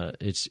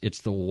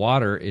 It's the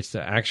water. It's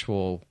the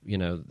actual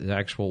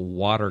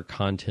water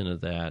content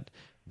of that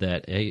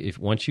if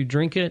once you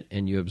drink it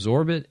and you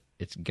absorb it,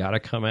 it's got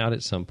to come out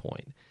at some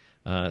point.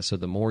 So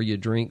the more you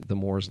drink, the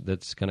more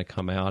that's going to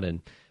come out,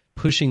 and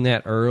pushing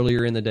that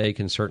earlier in the day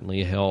can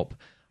certainly help.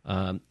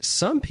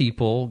 Some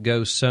people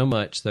go so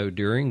much though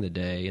during the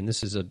day, and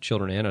this is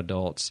children and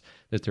adults,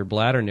 that their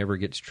bladder never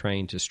gets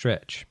trained to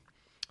stretch.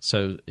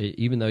 So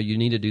even though you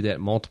need to do that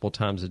multiple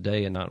times a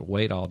day and not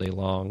wait all day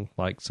long,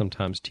 like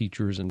sometimes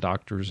teachers and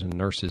doctors and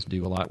nurses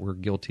do a lot, we're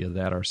guilty of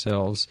that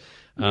ourselves.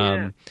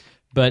 Yeah.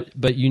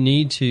 But you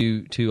need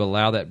to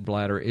allow that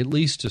bladder at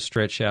least to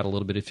stretch out a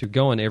little bit. If you're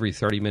going every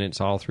 30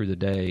 minutes all through the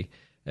day,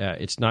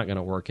 it's not going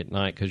to work at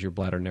night because your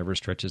bladder never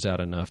stretches out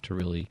enough to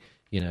really,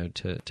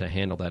 to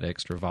handle that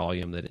extra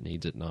volume that it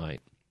needs at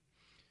night.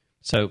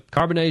 So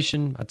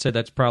carbonation, I'd say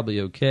that's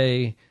probably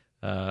okay.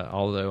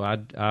 Although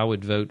I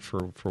would vote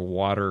for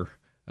water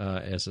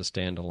as a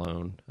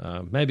standalone,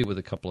 maybe with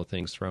a couple of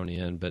things thrown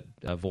in, but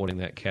avoiding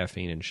that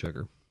caffeine and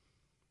sugar.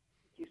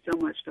 Thank you so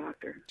much,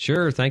 Doctor.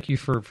 Sure. Thank you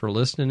for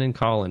listening and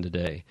calling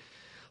today.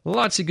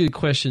 Lots of good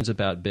questions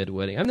about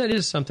bedwetting. I mean, that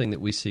is something that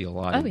we see a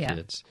lot in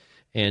kids.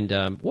 And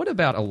what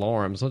about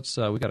alarms?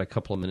 We got a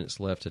couple of minutes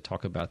left to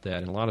talk about that,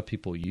 and a lot of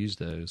people use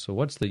those. So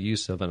what's the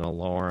use of an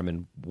alarm,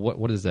 and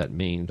what does that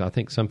mean? I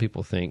think some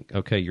people think,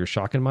 okay, you're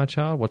shocking my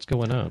child? What's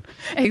going on?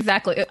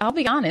 Exactly. I'll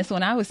be honest,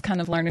 when I was kind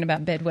of learning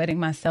about bedwetting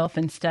myself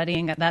and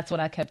studying, that's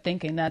what I kept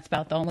thinking. That's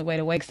about the only way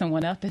to wake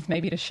someone up is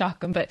maybe to shock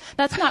them, but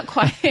that's not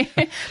quite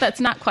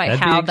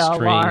how the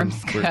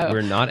alarms go.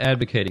 We're not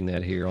advocating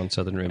that here on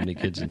Southern Remedy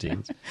Kids and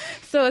Teens.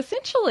 So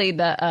essentially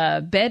the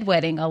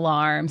bedwetting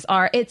alarms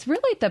it's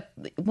really the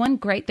one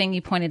great thing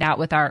you pointed out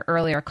with our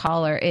earlier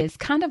caller is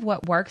kind of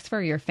what works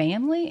for your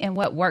family and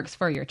what works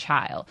for your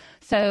child.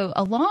 So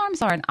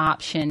alarms are an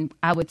option,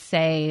 I would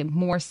say,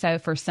 more so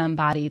for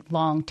somebody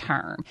long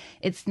term.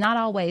 It's not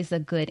always a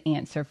good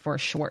answer for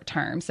short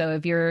term. So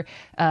if you're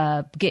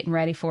getting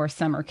ready for a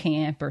summer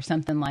camp or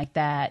something like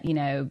that,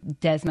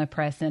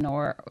 desmopressin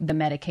or the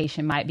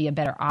medication might be a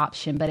better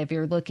option. But if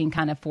you're looking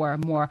kind of for a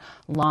more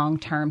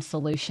long-term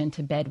solution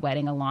to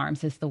bedwetting,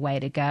 alarms is the way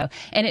to go.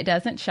 And it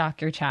doesn't shock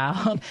your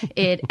child.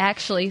 It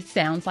actually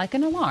sounds like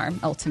an alarm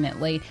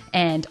ultimately,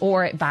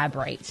 or it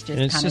vibrates,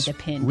 just kind of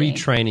depending.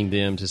 Retraining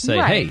them to say,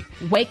 right.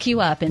 Hey, wake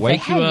you up and say,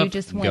 hey, you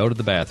just went. Go to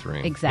the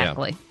bathroom.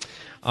 Exactly. Yeah.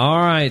 All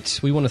right.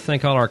 We want to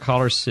thank all our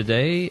callers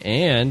today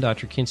and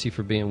Dr. Kinsey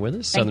for being with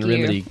us. Thank Southern you.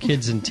 Remedy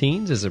Kids and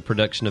Teens is a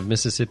production of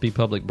Mississippi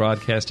Public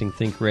Broadcasting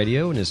Think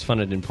Radio and is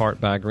funded in part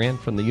by a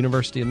grant from the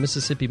University of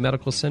Mississippi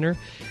Medical Center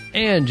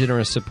and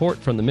generous support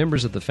from the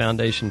members of the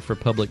Foundation for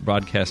Public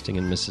Broadcasting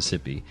in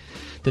Mississippi.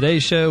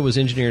 Today's show was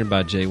engineered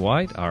by Jay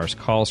White. Our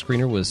call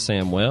screener was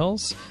Sam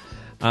Wells.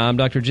 I'm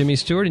Dr. Jimmy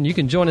Stewart, and you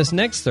can join us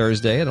next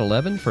Thursday at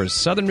 11 for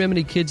Southern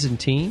Remedy Kids and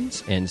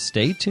Teens, and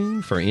stay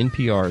tuned for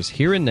NPR's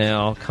Here and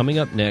Now, coming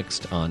up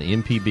next on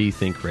MPB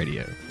Think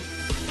Radio.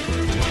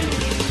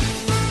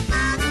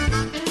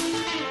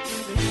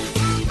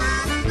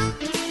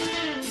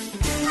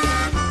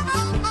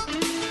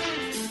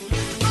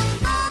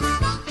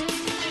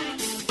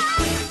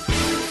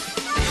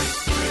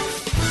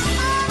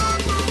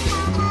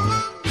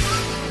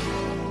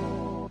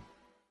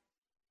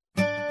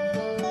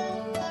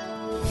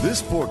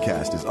 This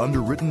forecast is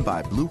underwritten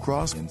by Blue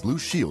Cross and Blue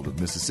Shield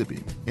of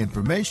Mississippi.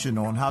 Information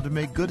on how to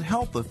make good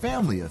health a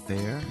family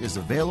affair is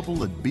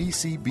available at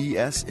bcbsms.com.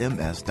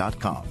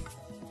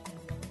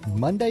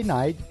 Monday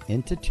night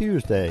into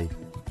Tuesday,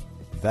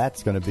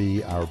 that's going to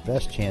be our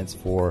best chance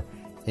for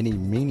any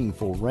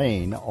meaningful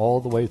rain all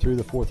the way through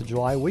the 4th of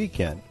July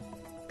weekend.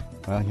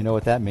 Well, you know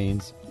what that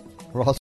means. We're also